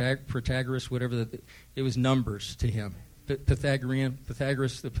Protagoras, whatever, it was numbers to him.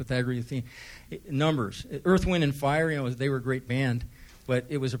 Pythagoras, the Pythagorean theme. Numbers. Earth, Wind, and Fire, you know, they were a great band, but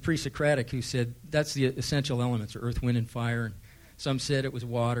it was a pre-Socratic who said that's the essential elements, Earth, Wind, and Fire. And some said it was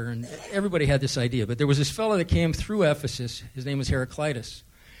water, and everybody had this idea. But there was this fellow that came through Ephesus. His name was Heraclitus.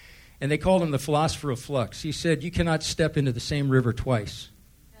 And they called him the philosopher of flux. He said, you cannot step into the same river twice.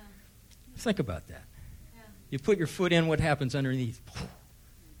 Yeah. Think about that. Yeah. You put your foot in, what happens underneath?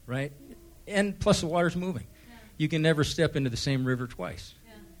 Right? And plus the water's moving. Yeah. You can never step into the same river twice.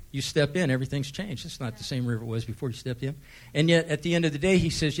 Yeah. You step in, everything's changed. It's not the same river it was before you stepped in. And yet, at the end of the day, he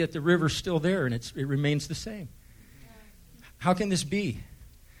says, yet the river's still there, and it remains the same. Yeah. How can this be?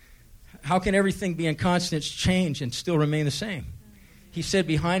 How can everything be in constant change and still remain the same? He said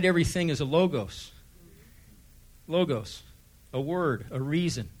behind everything is a logos. Logos. A word, a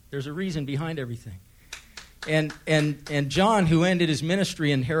reason. There's a reason behind everything. And John, who ended his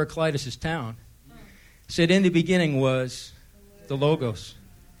ministry in Heraclitus' town, said in the beginning was the logos.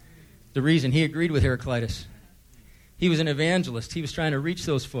 The reason. He agreed with Heraclitus. He was an evangelist. He was trying to reach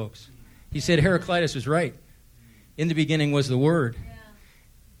those folks. He said Heraclitus was right. In the beginning was the word.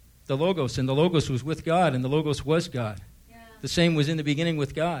 The logos. And the logos was with God, and the logos was God. The same was in the beginning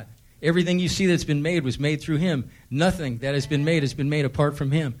with God. Everything you see that's been made was made through him. Nothing that has been made apart from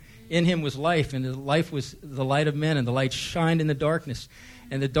him. In him was life, and the life was the light of men, and the light shined in the darkness,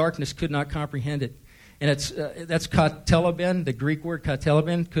 and the darkness could not comprehend it. And that's katelaben, the Greek word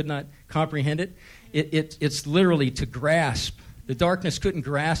katelaben, could not comprehend it. It's literally to grasp. The darkness couldn't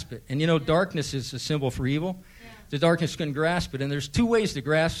grasp it. And you know, darkness is a symbol for evil. The darkness couldn't grasp it. And there's two ways to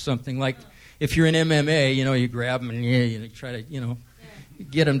grasp something. Like if you're in MMA, you know, you grab them and you try to, you know,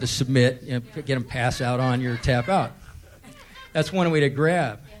 get them to submit, you know, get them pass out on you or tap out. That's one way to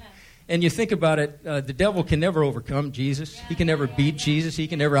grab. And you think about it, the devil can never overcome Jesus. He can never beat Jesus. He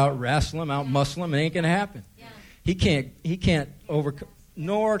can never out-wrestle him, out-muscle him. It ain't going to happen. He can't overcome,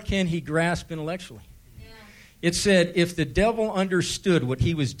 nor can he grasp intellectually. It said if the devil understood what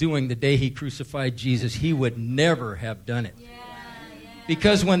he was doing the day he crucified Jesus, he would never have done it.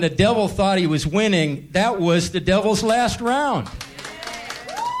 Because when the devil thought he was winning, that was the devil's last round.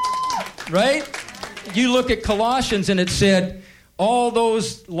 Right? You look at Colossians and it said, all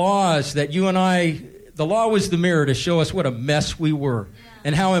those laws that you and I, the law was the mirror to show us what a mess we were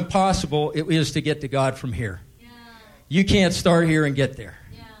and how impossible it is to get to God from here. You can't start here and get there.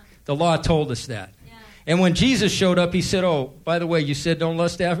 The law told us that. And when Jesus showed up, he said, oh, by the way, you said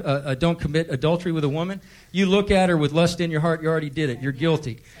don't commit adultery with a woman. You look at her with lust in your heart, you already did it. You're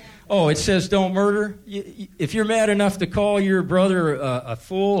guilty. Oh, it says don't murder. If you're mad enough to call your brother a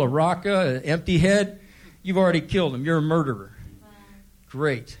fool, a raka, an empty head, you've already killed him. You're a murderer.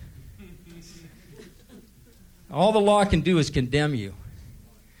 Great. All the law can do is condemn you.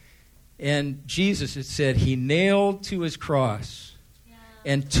 And Jesus, it said, he nailed to his cross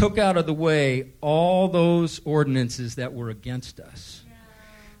and took out of the way all those ordinances that were against us.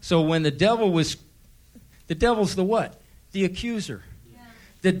 So when the devil's the what? The accuser.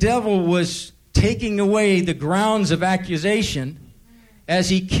 The devil was taking away the grounds of accusation as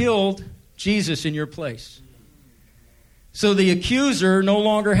he killed Jesus in your place. So the accuser no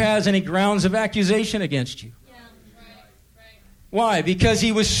longer has any grounds of accusation against you. Why? Because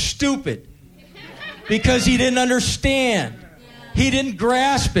he was stupid. Because he didn't understand. He didn't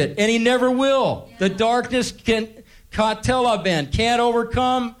grasp it, and he never will. The darkness can't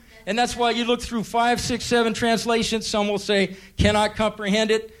overcome. And that's why you look through 5, 6, 7 translations. Some will say, cannot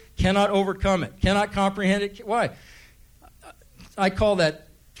comprehend it, cannot overcome it. Cannot comprehend it. Why? I call that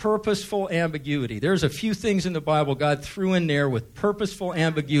purposeful ambiguity. There's a few things in the Bible God threw in there with purposeful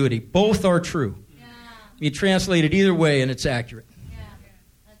ambiguity. Both are true. You translate it either way, and it's accurate.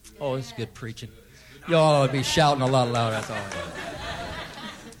 Oh, this is good preaching. Y'all ought to be shouting a lot louder. That's all.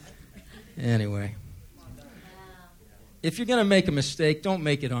 Anyway. If you're going to make a mistake, don't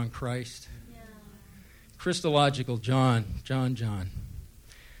make it on Christ. Christological John.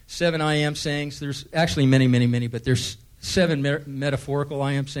 7 I am sayings. There's actually many, but there's 7 metaphorical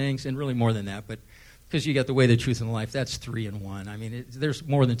I am sayings, and really more than that, but because you got the way, the truth, and the life, that's 3 in 1. I mean, there's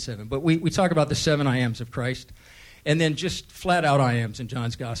more than 7. But we talk about the 7 I ams of Christ, and then just flat-out I ams in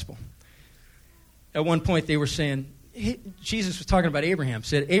John's Gospel. At one point, they were saying, Jesus was talking about Abraham,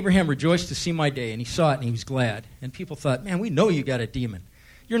 said, Abraham rejoiced to see my day, and he saw it, and he was glad. And people thought, man, we know you got a demon.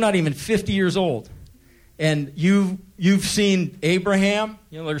 You're not even 50 years old. And you've seen Abraham,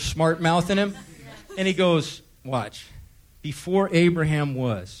 you know, there's smart mouth in him. And he goes, Watch. Before Abraham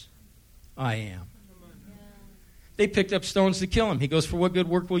was, I am. They picked up stones to kill him. He goes, for what good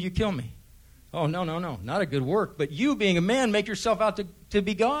work will you kill me? Oh, no, not a good work. But you, being a man, make yourself out to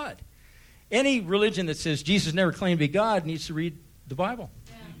be God. Any religion that says Jesus never claimed to be God needs to read the Bible.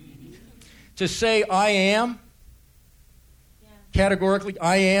 Yeah. To say I am, categorically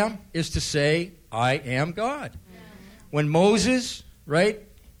I am, is to say I am God. Yeah. When Moses, right,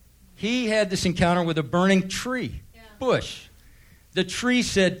 he had this encounter with a burning tree, bush. The tree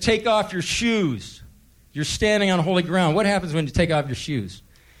said, take off your shoes. You're standing on holy ground. What happens when you take off your shoes?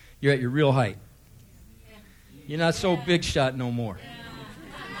 You're at your real height. You're not so big shot no more.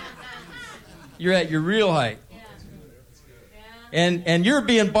 You're at your real height. And you're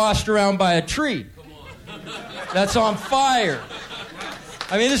being bossed around by a tree that's on fire.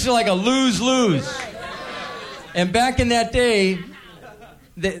 I mean, this is like a lose-lose. And back in that day,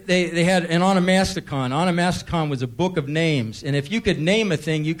 they had an onomasticon. Onomasticon was a book of names. And if you could name a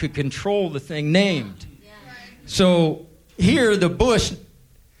thing, you could control the thing named. So here, the bush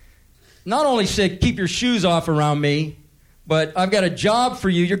not only said, keep your shoes off around me, but I've got a job for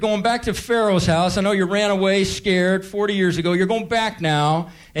you. You're going back to Pharaoh's house. I know you ran away scared 40 years ago. You're going back now,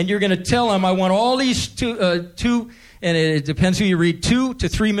 and you're going to tell him, I want all these two, and it depends who you read, 2 to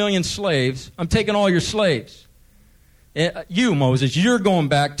 3 million slaves. I'm taking all your slaves. You, Moses, you're going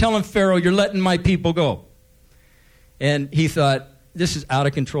back. Tell him, Pharaoh, you're letting my people go. And he thought, this is out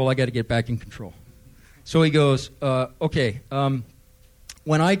of control. I got to get back in control. So he goes, okay,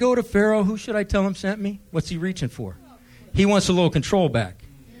 when I go to Pharaoh, who should I tell him sent me? What's he reaching for? He wants a little control back.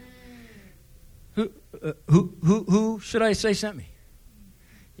 Who should I say sent me?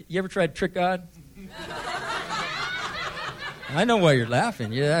 You ever tried to trick God? I know why you're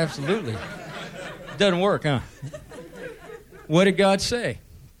laughing. Yeah, absolutely. It doesn't work, huh? What did God say?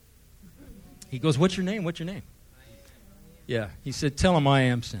 He goes, what's your name? What's your name? Yeah. He said, tell him I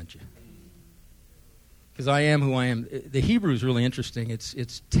am sent you. Because I am who I am. The Hebrew is really interesting.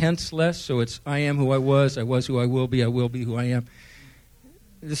 It's tenseless, so it's I am who I was who I will be who I am.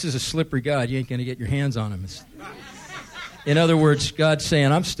 This is a slippery God. You ain't going to get your hands on him. In other words, God's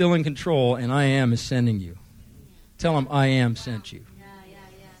saying, I'm still in control, and I am is sending you. Tell him I am sent you.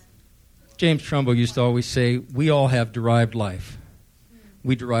 James Trumbull used to always say, we all have derived life.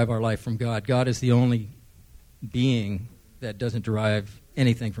 We derive our life from God. God is the only being that doesn't derive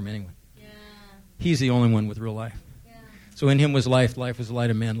anything from anyone. He's the only one with real life. Yeah. So in him was life. Life was the light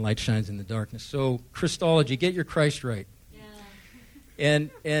of man. Light shines in the darkness. So Christology, get your Christ right. Yeah.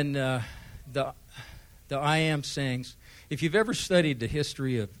 And the I am sayings. If you've ever studied the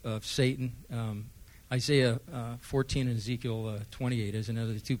history of Satan, Isaiah 14 and Ezekiel 28 is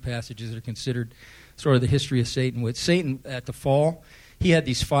another two passages that are considered sort of the history of Satan. With Satan at the fall, he had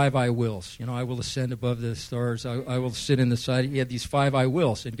these 5 I wills. You know, I will ascend above the stars. I will sit in the side. He had these 5 I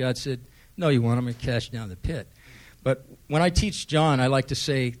wills. And God said, no, you won't. I'm going to cast you down the pit. But when I teach John, I like to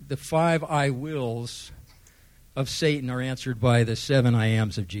say the 5 I wills of Satan are answered by the 7 I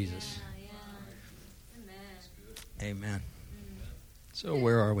ams of Jesus. Yeah. Amen. So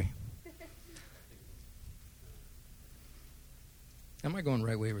where are we? Am I going the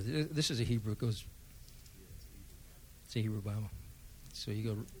right way? This is a Hebrew. It's a Hebrew Bible. So you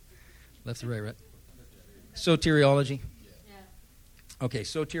go left to right? Soteriology. Okay,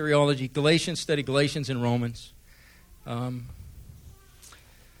 soteriology. Galatians, study Galatians and Romans.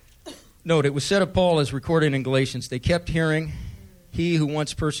 Note, it was said of Paul as recorded in Galatians, they kept hearing, he who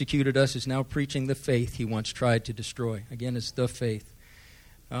once persecuted us is now preaching the faith he once tried to destroy. Again, it's the faith.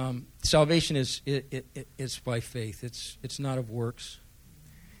 Salvation is by faith. It's not of works.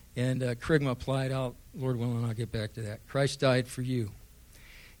 And Krigma applied out, Lord willing, I'll get back to that. Christ died for you.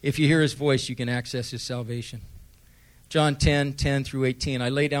 If you hear his voice, you can access his salvation. John 10 through 18, I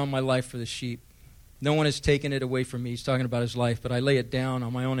lay down my life for the sheep. No one has taken it away from me. He's talking about his life, but I lay it down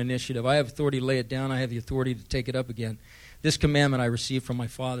on my own initiative. I have authority to lay it down. I have the authority to take it up again. This commandment I received from my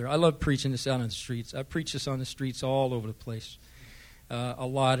Father. I love preaching this out on the streets. I preach this on the streets all over the place. A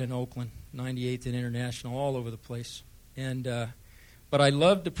lot in Oakland, 98th and International, all over the place. But I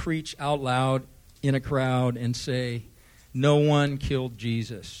love to preach out loud in a crowd and say, no one killed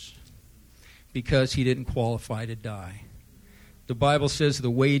Jesus because he didn't qualify to die. The Bible says the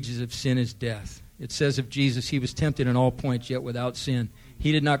wages of sin is death. It says of Jesus, he was tempted in all points, yet without sin.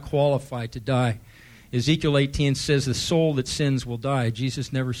 He did not qualify to die. Ezekiel 18 says the soul that sins will die.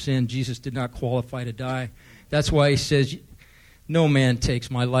 Jesus never sinned. Jesus did not qualify to die. That's why he says, no man takes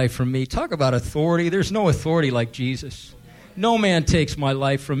my life from me. Talk about authority. There's no authority like Jesus. No man takes my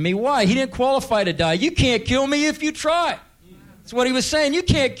life from me. Why? He didn't qualify to die. You can't kill me if you try. That's what he was saying. You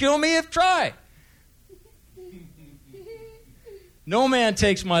can't kill me if try. No man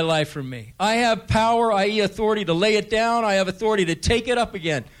takes my life from me. I have power, i.e. authority to lay it down. I have authority to take it up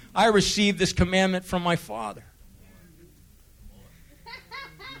again. I received this commandment from my Father.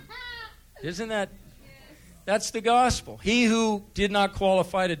 Isn't that? That's the gospel. He who did not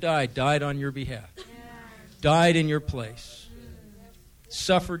qualify to die, died on your behalf. Died in your place.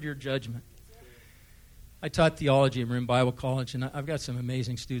 Suffered your judgment. I taught theology at Marin Bible College, and I've got some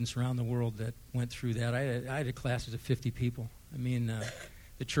amazing students around the world that went through that. I had classes of 50 people. I mean,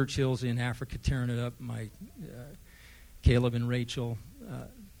 the Churchills in Africa tearing it up, Caleb and Rachel,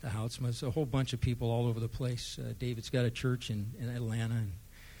 the Houtsmas, a whole bunch of people all over the place. David's got a church in Atlanta. And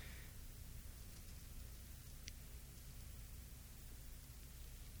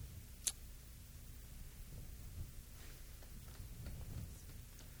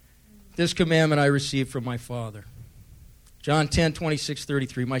this commandment I received from my Father. John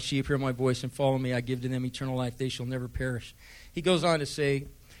 10:26-33. My sheep hear my voice and follow me. I give to them eternal life. They shall never perish. He goes on to say,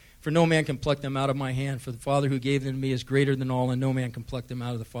 for no man can pluck them out of my hand. For the Father who gave them to me is greater than all, and no man can pluck them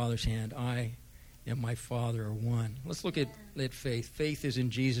out of the Father's hand. I and my Father are one. Let's look at faith. Faith is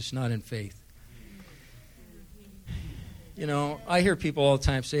in Jesus, not in faith. You know, I hear people all the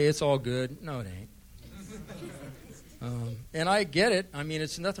time say, it's all good. No, it ain't. And I get it. I mean,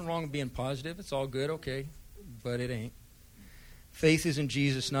 it's nothing wrong with being positive. It's all good, okay. But it ain't. Faith is in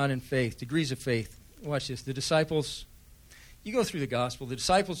Jesus, not in faith. Degrees of faith. Watch this. The disciples, you go through the gospel, the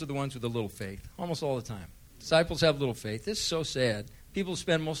disciples are the ones with a little faith, almost all the time. Disciples have little faith. This is so sad. People who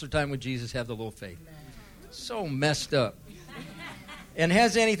spend most of their time with Jesus have the little faith. So messed up. And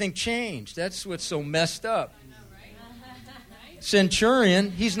has anything changed? That's what's so messed up.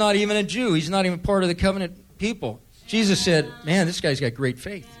 Centurion, he's not even a Jew. He's not even part of the covenant people. Jesus said, man, this guy's got great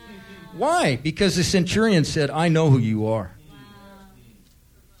faith. Why? Because the centurion said, I know who you are.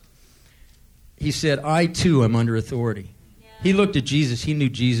 He said, I too am under authority. He looked at Jesus. He knew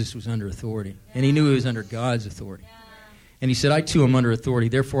Jesus was under authority. And he knew he was under God's authority. And he said, I too am under authority.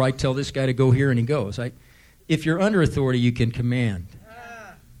 Therefore, I tell this guy to go here, and he goes. If you're under authority, you can command.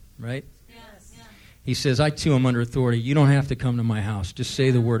 Right? He says, I too am under authority. You don't have to come to my house. Just say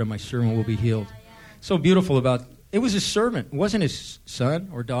the word, and my servant will be healed. So beautiful about it was his servant. It wasn't his son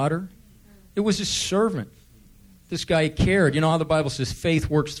or daughter. It was his servant. This guy cared. You know how the Bible says faith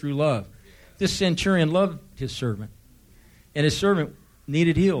works through love. This centurion loved his servant. And his servant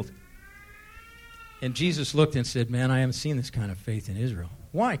needed healed. And Jesus looked and said, man, I haven't seen this kind of faith in Israel.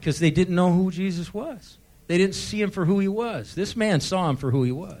 Why? Because they didn't know who Jesus was. They didn't see him for who he was. This man saw him for who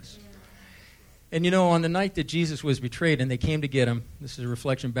he was. And you know, on the night that Jesus was betrayed and they came to get him, this is a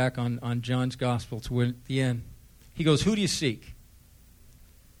reflection back on John's gospel to the end. He goes, who do you seek?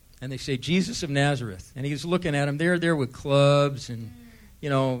 And they say, Jesus of Nazareth. And he's looking at him. They're there with clubs and, you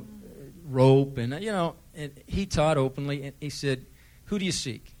know, rope. And, you know, and he taught openly. And he said, who do you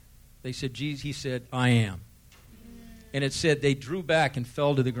seek? They said, Jesus. He said, I am. And it said they drew back and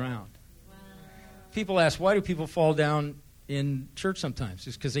fell to the ground. Wow. People ask, why do people fall down in church sometimes?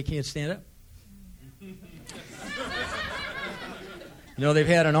 It's because they can't stand up. You know, they've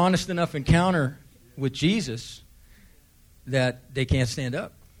had an honest enough encounter with Jesus that they can't stand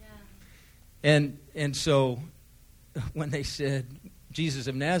up. Yeah. And so when they said, Jesus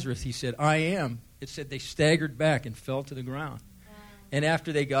of Nazareth, he said, I am. It said they staggered back and fell to the ground. Wow. And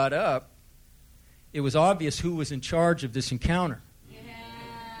after they got up, it was obvious who was in charge of this encounter. Yeah.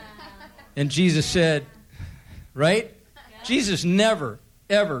 And Jesus said, right? Yeah. Jesus never,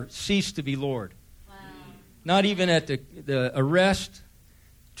 ever ceased to be Lord. Wow. Not even at the arrest,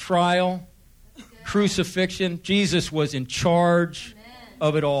 trial, crucifixion. Jesus was in charge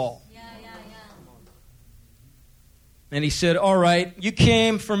of it all. Yeah. And he said, all right, you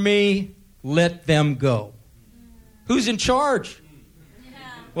came for me, let them go. Who's in charge? Yeah.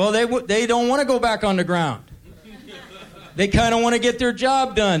 Well, they don't want to go back on the ground. They kind of want to get their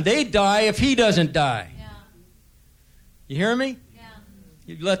job done. They die if he doesn't die. Yeah. You hear me? Yeah.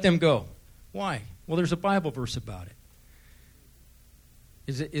 You let them go. Why? Well, there's a Bible verse about it.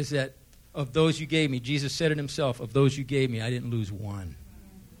 Is that of those you gave me, Jesus said it himself, of those you gave me, I didn't lose one.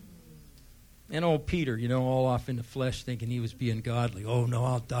 And old Peter, you know, all off in the flesh thinking he was being godly. Oh, no,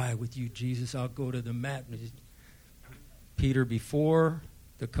 I'll die with you, Jesus. I'll go to the mat. Peter, before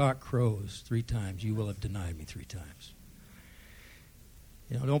the cock crows 3 times, you will have denied me 3 times.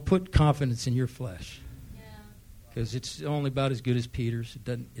 You know, don't put confidence in your flesh. Because it's only about as good as Peter's.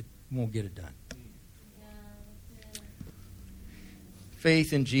 It won't get it done.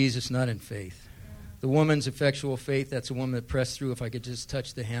 Faith in Jesus, not in faith. The woman's effectual faith, that's a woman that pressed through. If I could just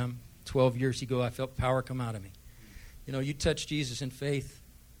touch the hem. 12 years ago, I felt power come out of me. You know, you touch Jesus in faith,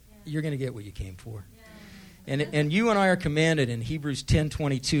 you're going to get what you came for. And you and I are commanded in Hebrews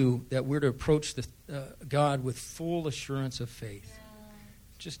 10:22 that we're to approach God with full assurance of faith.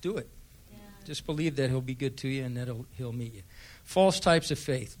 Just do it. Just believe that He'll be good to you and that He'll meet you. False types of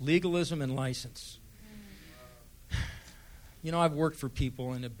faith, legalism and license. You know, I've worked for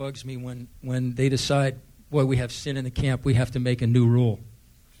people, and it bugs me when they decide, boy, we have sin in the camp, we have to make a new rule.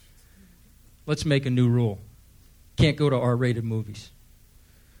 Let's make a new rule. Can't go to R-rated movies.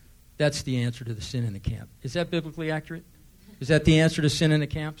 That's the answer to the sin in the camp. Is that biblically accurate? Is that the answer to sin in the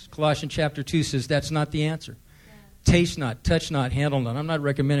camps? Colossians chapter 2 says that's not the answer. Taste not, touch not, handle not. I'm not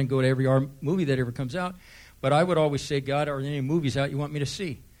recommending go to every movie that ever comes out, but I would always say, God, are there any movies out you want me to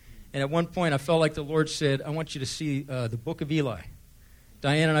see? And at one point, I felt like the Lord said, I want you to see the Book of Eli.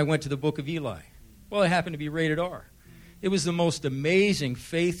 Diane and I went to the Book of Eli. Well, it happened to be rated R. It was the most amazing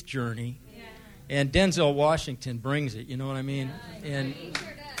faith journey, and Denzel Washington brings it, you know what I mean?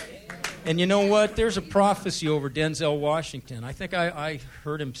 And you know what? There's a prophecy over Denzel Washington. I think I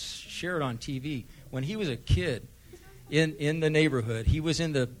heard him share it on TV. When he was a kid in the neighborhood, he was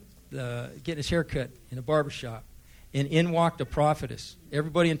in getting his hair cut in a barbershop. And in walked a prophetess.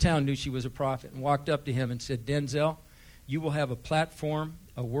 Everybody in town knew she was a prophet and walked up to him and said, Denzel, you will have a platform,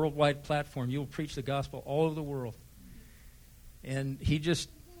 a worldwide platform. You will preach the gospel all over the world. And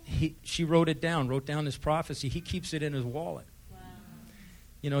she wrote down this prophecy. He keeps it in his wallet. Wow.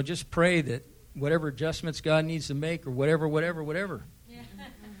 You know, just pray that whatever adjustments God needs to make or whatever. Yeah.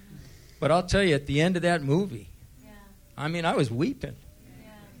 But I'll tell you, at the end of that movie, I mean, I was weeping. Yeah.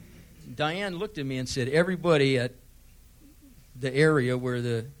 Diane looked at me and said, everybody at the area where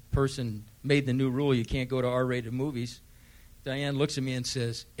the person made the new rule, you can't go to R-rated movies, Diane looks at me and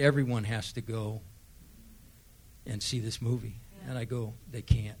says, everyone has to go and see this movie. Yeah. And I go, they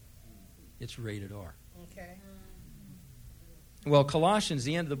can't. It's rated R. Okay. Well, Colossians,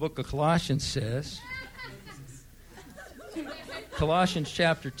 the end of the book of Colossians says, Colossians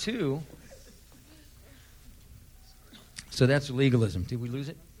chapter 2, so that's legalism. Did we lose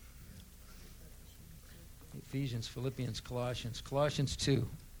it? Ephesians, Philippians, Colossians 2.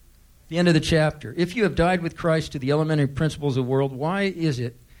 The end of the chapter. If you have died with Christ to the elementary principles of the world, why is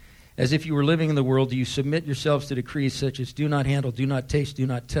it, as if you were living in the world, do you submit yourselves to decrees such as do not handle, do not taste, do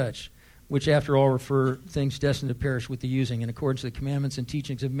not touch, which after all refer things destined to perish with the using in accordance to the commandments and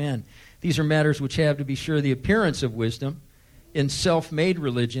teachings of men? These are matters which have, to be sure, the appearance of wisdom in self-made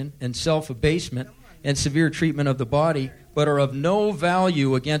religion and self-abasement and severe treatment of the body, but are of no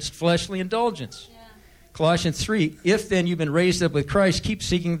value against fleshly indulgence. Colossians 3, if then you've been raised up with Christ, keep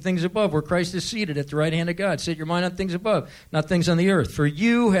seeking things above, where Christ is seated at the right hand of God. Set your mind on things above, not things on the earth. For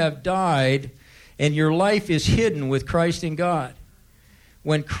you have died, and your life is hidden with Christ in God.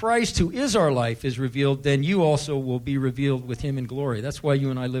 When Christ, who is our life, is revealed, then you also will be revealed with Him in glory. That's why you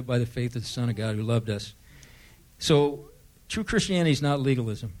and I live by the faith of the Son of God who loved us. So, true Christianity is not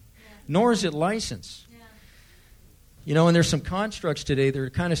legalism, nor is it license. You know, and there's some constructs today that are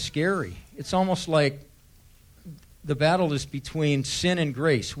kind of scary. It's almost like the battle is between sin and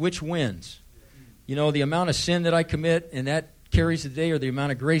grace. Which wins? You know, the amount of sin that I commit and that carries the day, or the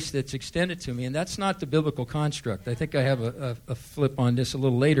amount of grace that's extended to me. And that's not the biblical construct. I think I have a flip on this a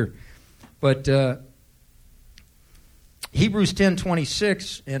little later. But Hebrews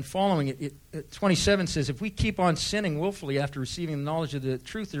 10:26 and following it, 27 says, if we keep on sinning willfully after receiving the knowledge of the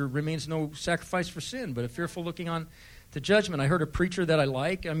truth, there remains no sacrifice for sin, but a fearful looking on to judgment. I heard a preacher that I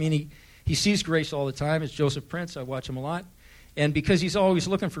like. I mean, he sees grace all the time. It's Joseph Prince. I watch him a lot. And because he's always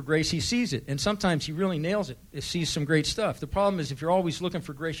looking for grace, he sees it. And sometimes he really nails it. He sees some great stuff. The problem is if you're always looking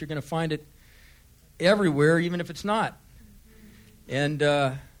for grace, you're going to find it everywhere, even if it's not. And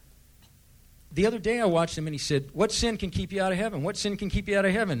the other day I watched him and he said, what sin can keep you out of heaven? What sin can keep you out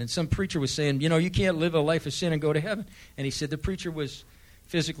of heaven? And some preacher was saying, you know, you can't live a life of sin and go to heaven. And he said the preacher was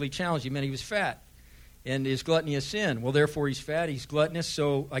physically challenged. He meant he was fat. And is gluttony a sin? Well, therefore he's fat, he's gluttonous,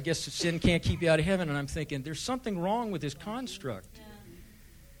 so I guess sin can't keep you out of heaven. And I'm thinking, there's something wrong with this construct. Yeah.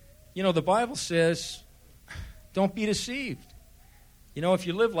 You know, the Bible says, don't be deceived. You know, if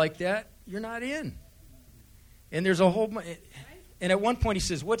you live like that, you're not in. And there's a whole... And at one point he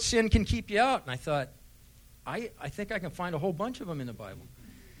says, what sin can keep you out? And I thought, I think I can find a whole bunch of them in the Bible.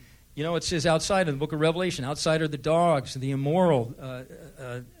 You know, it says outside in the book of Revelation, outside are the dogs, the immoral,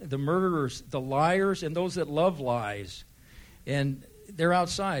 the murderers, the liars, and those that love lies. And they're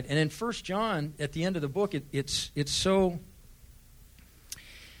outside. And in 1 John, at the end of the book, it's so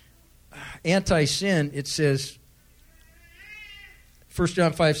anti-sin. It says, 1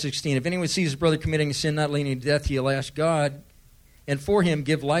 John 5:16, if anyone sees his brother committing a sin not leading to death, he'll ask God, and for him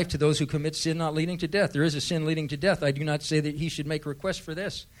give life to those who commit sin not leading to death. There is a sin leading to death. I do not say that he should make a request for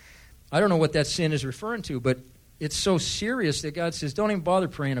this. I don't know what that sin is referring to, but it's so serious that God says, don't even bother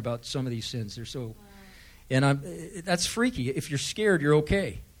praying about some of these sins. They're so... And that's freaky. If you're scared, you're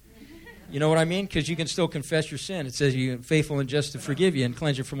okay. You know what I mean? Because you can still confess your sin. It says you're faithful and just to forgive you and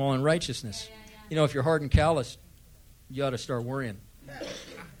cleanse you from all unrighteousness. You know, if you're hard and callous, you ought to start worrying.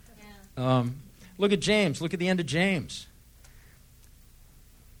 Look at James. Look at the end of James.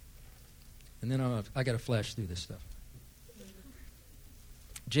 And then I got to flash through this stuff.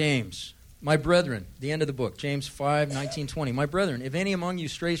 James, my brethren, the end of the book, James 5:19-20. My brethren, if any among you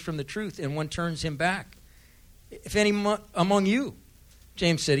strays from the truth and one turns him back, if any among you,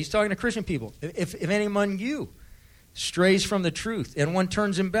 James said, he's talking to Christian people, if any among you strays from the truth and one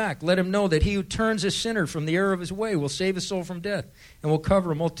turns him back, let him know that he who turns a sinner from the error of his way will save his soul from death and will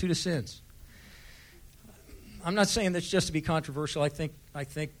cover a multitude of sins. I'm not saying this just to be controversial. I think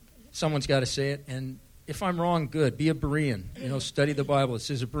someone's got to say it, and if I'm wrong, good. Be a Berean. You know, study the Bible. It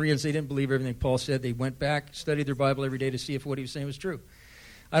says the Bereans, they didn't believe everything Paul said. They went back, studied their Bible every day to see if what he was saying was true.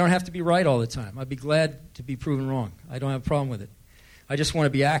 I don't have to be right all the time. I'd be glad to be proven wrong. I don't have a problem with it. I just want to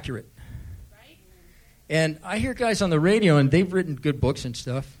be accurate. Right? And I hear guys on the radio, and they've written good books and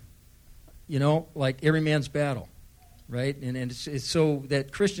stuff, you know, like Every Man's Battle, right? And it's so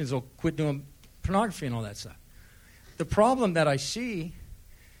that Christians will quit doing pornography and all that stuff. The problem that I see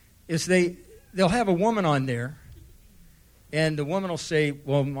is they'll have a woman on there, and the woman will say,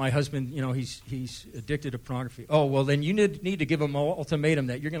 well, my husband, you know, he's addicted to pornography. Oh, well, then you need to give him an ultimatum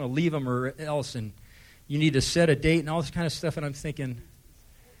that you're going to leave him or else, and you need to set a date and all this kind of stuff. And I'm thinking,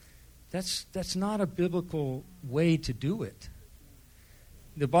 that's not a biblical way to do it.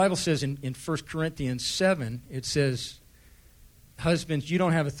 The Bible says in 1 Corinthians 7, it says, husbands, you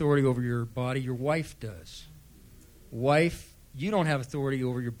don't have authority over your body, your wife does. Wife, you don't have authority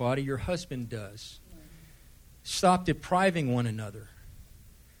over your body, your husband does. Stop depriving one another.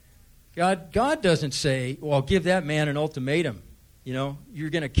 God doesn't say, well, give that man an ultimatum. You know, you're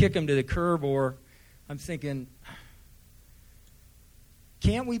going to kick him to the curb, or I'm thinking,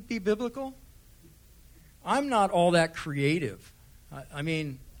 can't we be biblical? I'm not all that creative. I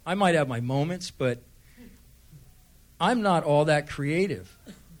mean, I might have my moments, but I'm not all that creative.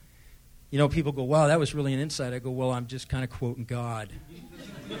 You know, people go, wow, that was really an insight. I go, well, I'm just kind of quoting God.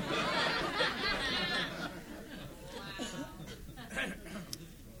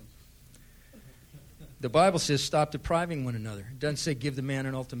 The Bible says stop depriving one another. It doesn't say give the man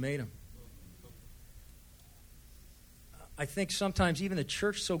an ultimatum. I think sometimes even the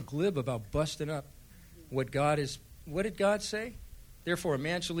church is so glib about busting up what God is. What did God say? Therefore, a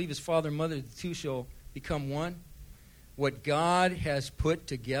man shall leave his father and mother, the two shall become one. What God has put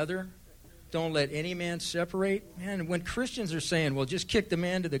together, don't let any man separate. Man, when Christians are saying, well, just kick the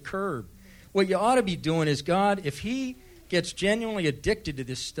man to the curb, what you ought to be doing is, God, if he gets genuinely addicted to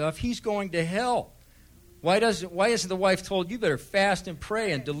this stuff, he's going to hell. Why isn't the wife told, you better fast and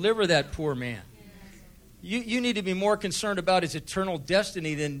pray and deliver that poor man? You need to be more concerned about his eternal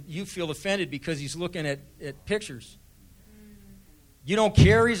destiny than you feel offended because he's looking at pictures. You don't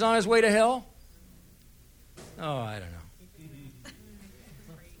care he's on his way to hell? Oh, I don't know.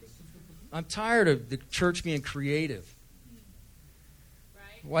 I'm tired of the church being creative.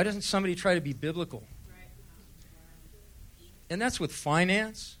 Why doesn't somebody try to be biblical? And that's with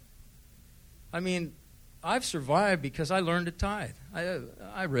finance. I mean, I've survived because I learned to tithe.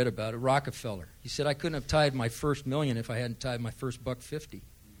 I read about it. Rockefeller. He said, I couldn't have tithed my first $1,000,000 if I hadn't tithed my first $1.50. Wow.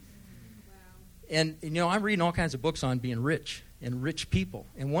 And, you know, I'm reading all kinds of books on being rich and rich people.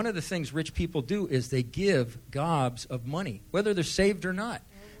 And one of the things rich people do is they give gobs of money, whether they're saved or not.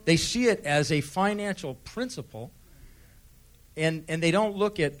 They see it as a financial principle, and they don't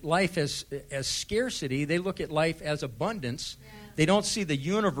look at life as scarcity. They look at life as abundance. Yeah. They don't see the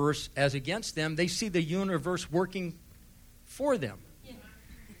universe as against them. They see the universe working for them. Yeah.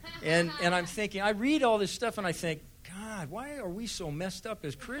 And I'm thinking, I read all this stuff and I think, God, why are we so messed up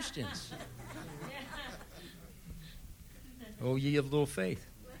as Christians? Oh, ye of little faith.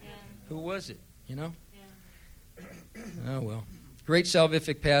 Yeah. Who was it, you know? Yeah. Oh, well. Great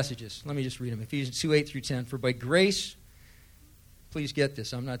salvific passages. Let me just read them. Ephesians 2:8-10. For by grace, please get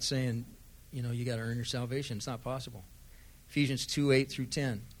this. I'm not saying, you know, you got to earn your salvation. It's not possible. Ephesians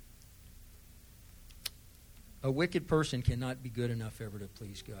 2:8-10. A wicked person cannot be good enough ever to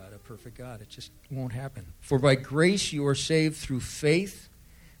please God, a perfect God. It just won't happen. For by grace you are saved through faith,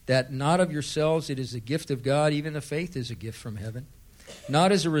 that not of yourselves, it is a gift of God. Even the faith is a gift from heaven.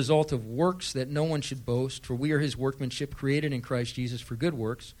 Not as a result of works, that no one should boast. For we are his workmanship, created in Christ Jesus for good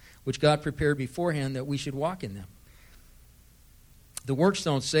works, which God prepared beforehand that we should walk in them. The works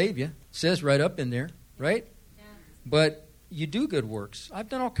don't save you. It says right up in there, right? Yeah. But you do good works. I've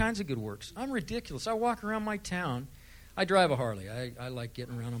done all kinds of good works. I'm ridiculous. I walk around my town. I drive a Harley. I like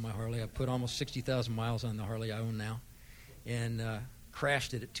getting around on my Harley. I put almost 60,000 miles on the Harley I own now, and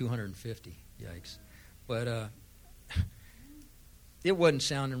crashed it at 250. Yikes. But it wasn't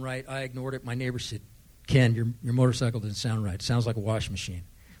sounding right. I ignored it. My neighbor said, Ken, your motorcycle doesn't sound right. It sounds like a washing machine.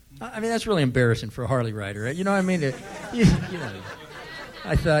 I mean, that's really embarrassing for a Harley rider, right? You know what I mean? You know.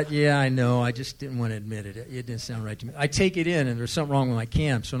 I thought, yeah, I know. I just didn't want to admit it. It didn't sound right to me. I take it in, and there's something wrong with my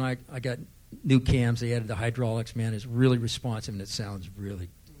cams. So when I got new cams. They added the hydraulics. Man, it's really responsive, and it sounds really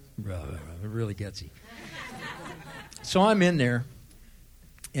gutsy. So I'm in there,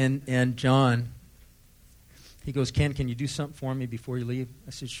 and John, he goes, Ken, can you do something for me before you leave?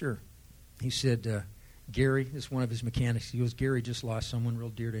 I said, sure. He said, Gary, this is one of his mechanics. He goes, Gary just lost someone real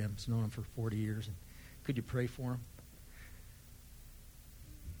dear to him. He's known him for 40 years. And could you pray for him?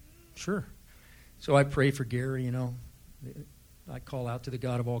 Sure. So I pray for Gary, you know. I call out to the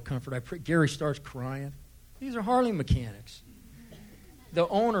God of all comfort. I pray. Gary starts crying. These are Harley mechanics. The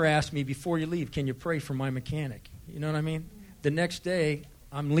owner asked me, before you leave, can you pray for my mechanic? You know what I mean? The next day,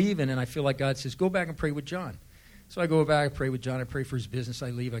 I'm leaving, and I feel like God says, go back and pray with John. So I go back, I pray with John. I pray for his business.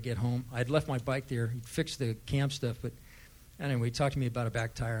 I leave. I get home. I'd left my bike there. He'd fixed the cam stuff. But anyway, he talked to me about a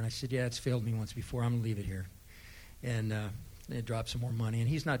back tire, and I said, yeah, it's failed me once before. I'm going to leave it here. And it dropped some more money. And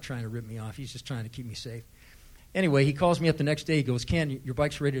he's not trying to rip me off. He's just trying to keep me safe. Anyway, he calls me up the next day. He goes, Ken, your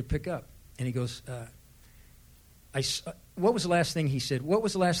bike's ready to pick up. And he goes, what was the last thing he said? What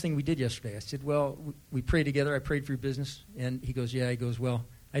was the last thing we did yesterday? I said, well, we prayed together. I prayed for your business. And he goes, yeah. He goes, well,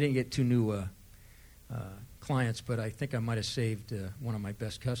 I didn't get 2 new clients, but I think I might have saved one of my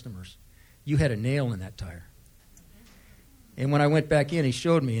best customers. You had a nail in that tire. And when I went back in, he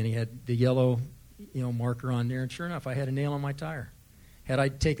showed me, and he had the yellow, marker on there. And sure enough, I had a nail on my tire. Had I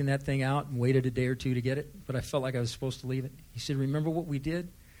taken that thing out and waited a day or two to get it, but I felt like I was supposed to leave it. He said, remember what we did?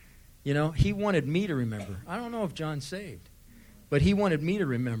 He wanted me to remember. I don't know if John's saved, but he wanted me to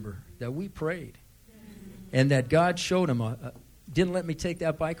remember that we prayed and that God showed him, didn't let me take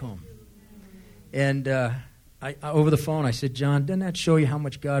that bike home. And I over the phone, I said, John, doesn't that show you how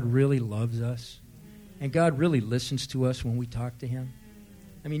much God really loves us? And God really listens to us when we talk to him?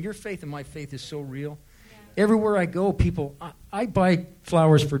 I mean, your faith and my faith is so real. Everywhere I go, people, I buy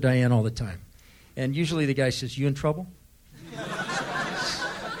flowers for Diane all the time. And usually the guy says, you in trouble?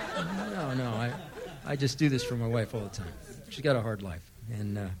 No, I just do this for my wife all the time. She's got a hard life.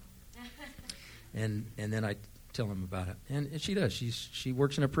 And then I tell him about it. And she does. She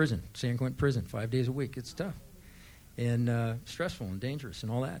works in a prison, San Quentin prison, 5 days a week. It's tough and stressful and dangerous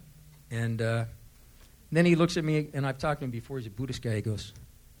and all that. And then he looks at me, and I've talked to him before. He's a Buddhist guy. He goes,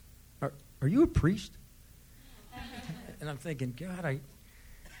 are you a priest? And I'm thinking, God,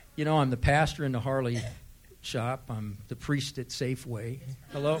 I'm the pastor in the Harley shop. I'm the priest at Safeway.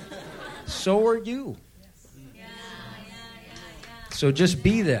 Hello? So are you. So just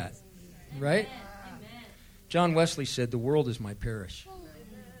be that, right? John Wesley said, the world is my parish.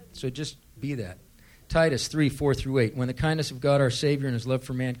 So just be that. Titus 3:4-8. When the kindness of God our Savior and his love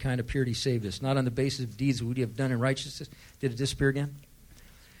for mankind appeared, he saved us, not on the basis of deeds we have done in righteousness. Did it disappear again?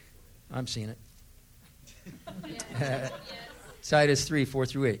 I'm seeing it. Titus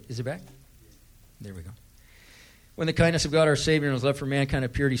 3:4-8. Is it back? There we go. When the kindness of God our Savior and his love for mankind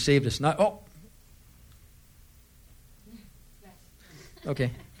appeared, he saved us, not... Oh!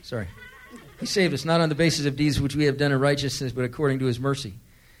 Okay, sorry. He saved us, not on the basis of deeds which we have done in righteousness, but according to his mercy.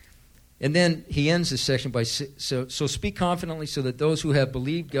 And then he ends this section by, so speak confidently so that those who have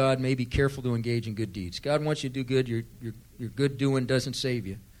believed God may be careful to engage in good deeds. God wants you to do good. Your good doing doesn't save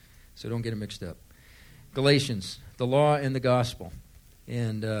you, so don't get it mixed up. Galatians, the law and the gospel.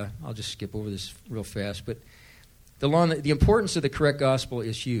 And I'll just skip over this real fast. But the law, the importance of the correct gospel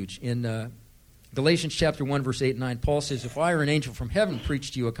is huge. In Galatians chapter 1, verse 8 and 9, Paul says, if I or an angel from heaven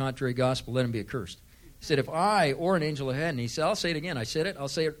preach to you a contrary gospel, let him be accursed. He said, if I or an angel of heaven, he said, I'll say it again. I said it, I'll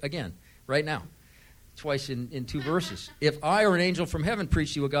say it again, right now. Twice in 2 verses. If I or an angel from heaven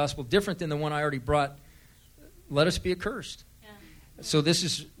preach to you a gospel different than the one I already brought, let us be accursed. Yeah. So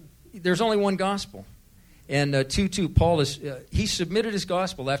there's only one gospel. And 2:2, Paul he submitted his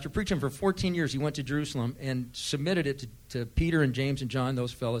gospel. After preaching for 14 years, he went to Jerusalem and submitted it to Peter and James and John,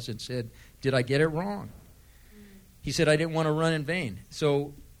 those fellas, and said, did I get it wrong? He said, I didn't want to run in vain.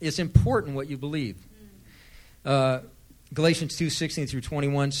 So it's important what you believe. Galatians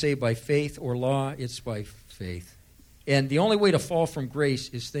 2:16-21, saved by faith or law, it's by faith. And the only way to fall from grace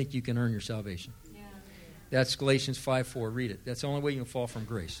is think you can earn your salvation. That's Galatians 5:4. Read it. That's the only way you can fall from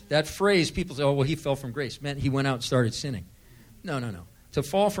grace. That phrase, people say, oh, well, he fell from grace, meant he went out and started sinning. No. To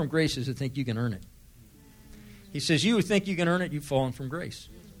fall from grace is to think you can earn it. He says, you who think you can earn it, you've fallen from grace.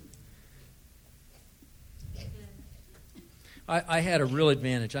 I had a real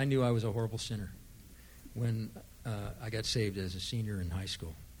advantage. I knew I was a horrible sinner when I got saved as a senior in high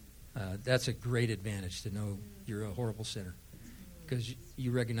school. That's a great advantage, to know you're a horrible sinner, because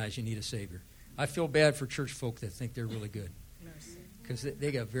you recognize you need a Savior. I feel bad for church folk that think they're really good, because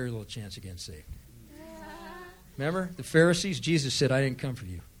they got very little chance of getting saved. Remember the Pharisees? Jesus said, I didn't come for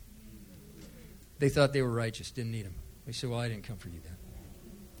you. They thought they were righteous, didn't need him. He said, well, I didn't come for you then.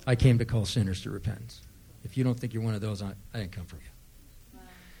 I came to call sinners to repentance. If you don't think you're one of those, I didn't come for you.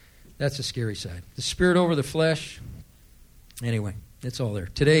 That's the scary side. The spirit over the flesh. Anyway, it's all there.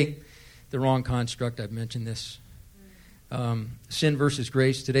 Today, the wrong construct. I've mentioned this. Sin versus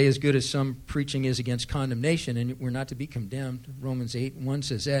grace. Today, as good as some preaching is against condemnation, and we're not to be condemned. Romans 8:1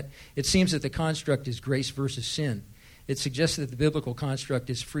 says that. It seems that the construct is grace versus sin. It suggests that the biblical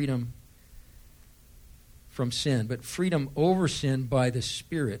construct is freedom from sin, but freedom over sin by the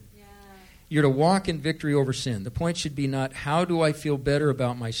Spirit. You're to walk in victory over sin. The point should be not, how do I feel better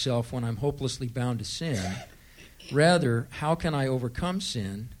about myself when I'm hopelessly bound to sin? Rather, how can I overcome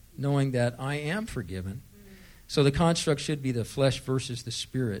sin, knowing that I am forgiven? So the construct should be the flesh versus the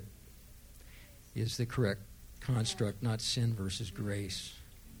Spirit is the correct construct, not sin versus grace.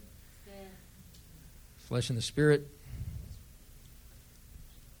 Flesh and the Spirit.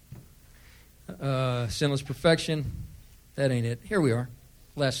 Sinless perfection. That ain't it. Here we are.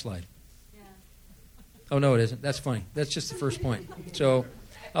 Last slide. Oh, no, it isn't. That's funny. That's just the first point. So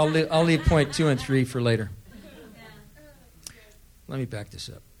I'll leave point 2 and 3 for later. Let me back this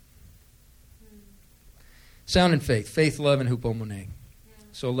up. Sound and faith. Faith, love, and hupomone.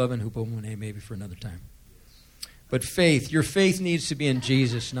 So love and hupomone maybe for another time. But faith, your faith needs to be in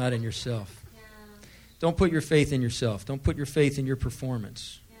Jesus, not in yourself. Don't put your faith in yourself. Don't put your faith in your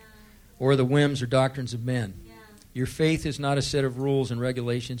performance or the whims or doctrines of men. Your faith is not a set of rules and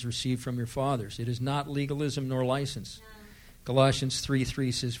regulations received from your fathers. It is not legalism nor license. Colossians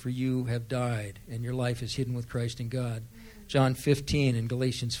 3:3 says, for you have died, and your life is hidden with Christ in God. John 15 and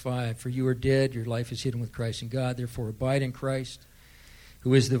Galatians 5, for you are dead, your life is hidden with Christ in God. Therefore abide in Christ,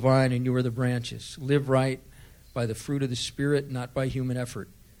 who is the vine, and you are the branches. Live right by the fruit of the Spirit, not by human effort.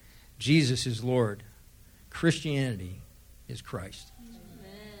 Jesus is Lord. Christianity is Christ.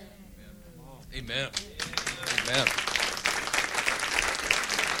 Amen. Amen.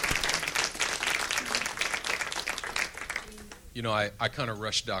 You know, I kind of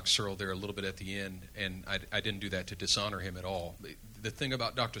rushed Doc Searle there a little bit at the end, and I didn't do that to dishonor him at all. The thing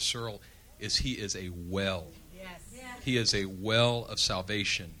about Dr. Searle is he is a well. Yes. He is a well of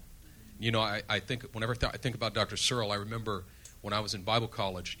salvation. You know, I think whenever I think about Dr. Searle, I remember when I was in Bible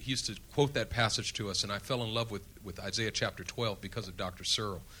college, he used to quote that passage to us, and I fell in love with Isaiah chapter 12 because of Dr.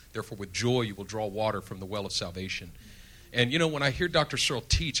 Searle. Therefore, with joy you will draw water from the well of salvation. And, you know, when I hear Dr. Searle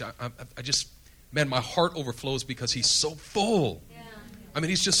teach, I just, man, my heart overflows because he's so full. Yeah. I mean,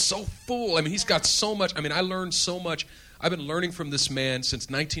 he's just so full. I mean, he's got so much. I mean, I learned so much. I've been learning from this man since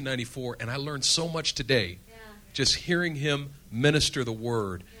 1994, and I learned so much today just hearing him minister the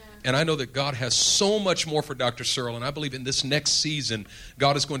Word. And I know that God has so much more for Dr. Searle, and I believe in this next season,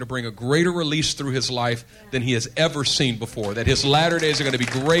 God is going to bring a greater release through his life than he has ever seen before, that his latter days are going to be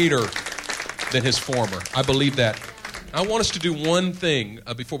greater than his former. I believe that. I want us to do one thing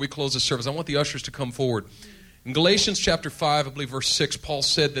before we close the service. I want the ushers to come forward. In Galatians chapter 5, I believe verse 6, Paul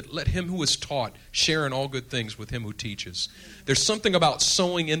said that let him who is taught share in all good things with him who teaches. There's something about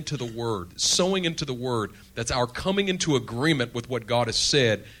sowing into the Word, that's our coming into agreement with what God has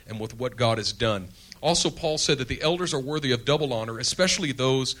said and with what God has done. Also, Paul said that the elders are worthy of double honor, especially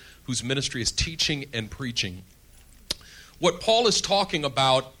those whose ministry is teaching and preaching. What Paul is talking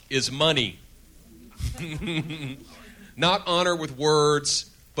about is money. Not honor with words,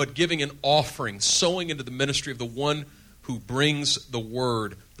 but giving an offering, sowing into the ministry of the one who brings the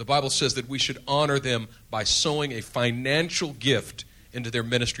Word. The Bible says that we should honor them by sowing a financial gift into their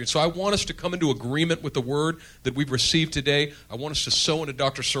ministry. And so I want us to come into agreement with the Word that we've received today. I want us to sow into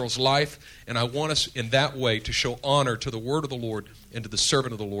Dr. Searle's life, and I want us in that way to show honor to the Word of the Lord and to the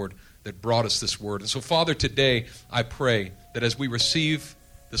servant of the Lord that brought us this Word. And so, Father, today I pray that as we receive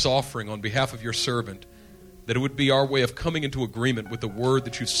this offering on behalf of your servant, that it would be our way of coming into agreement with the Word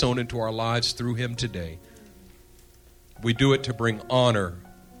that you've sown into our lives through him today. We do it to bring honor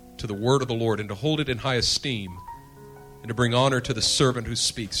to the Word of the Lord and to hold it in high esteem and to bring honor to the servant who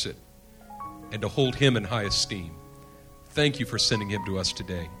speaks it and to hold him in high esteem. Thank you for sending him to us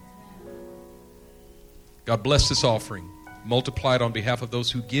today. God bless this offering. Multiply it on behalf of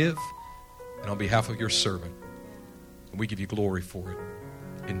those who give and on behalf of your servant. And we give you glory for it.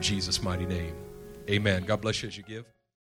 In Jesus' mighty name. Amen. God bless you as you give.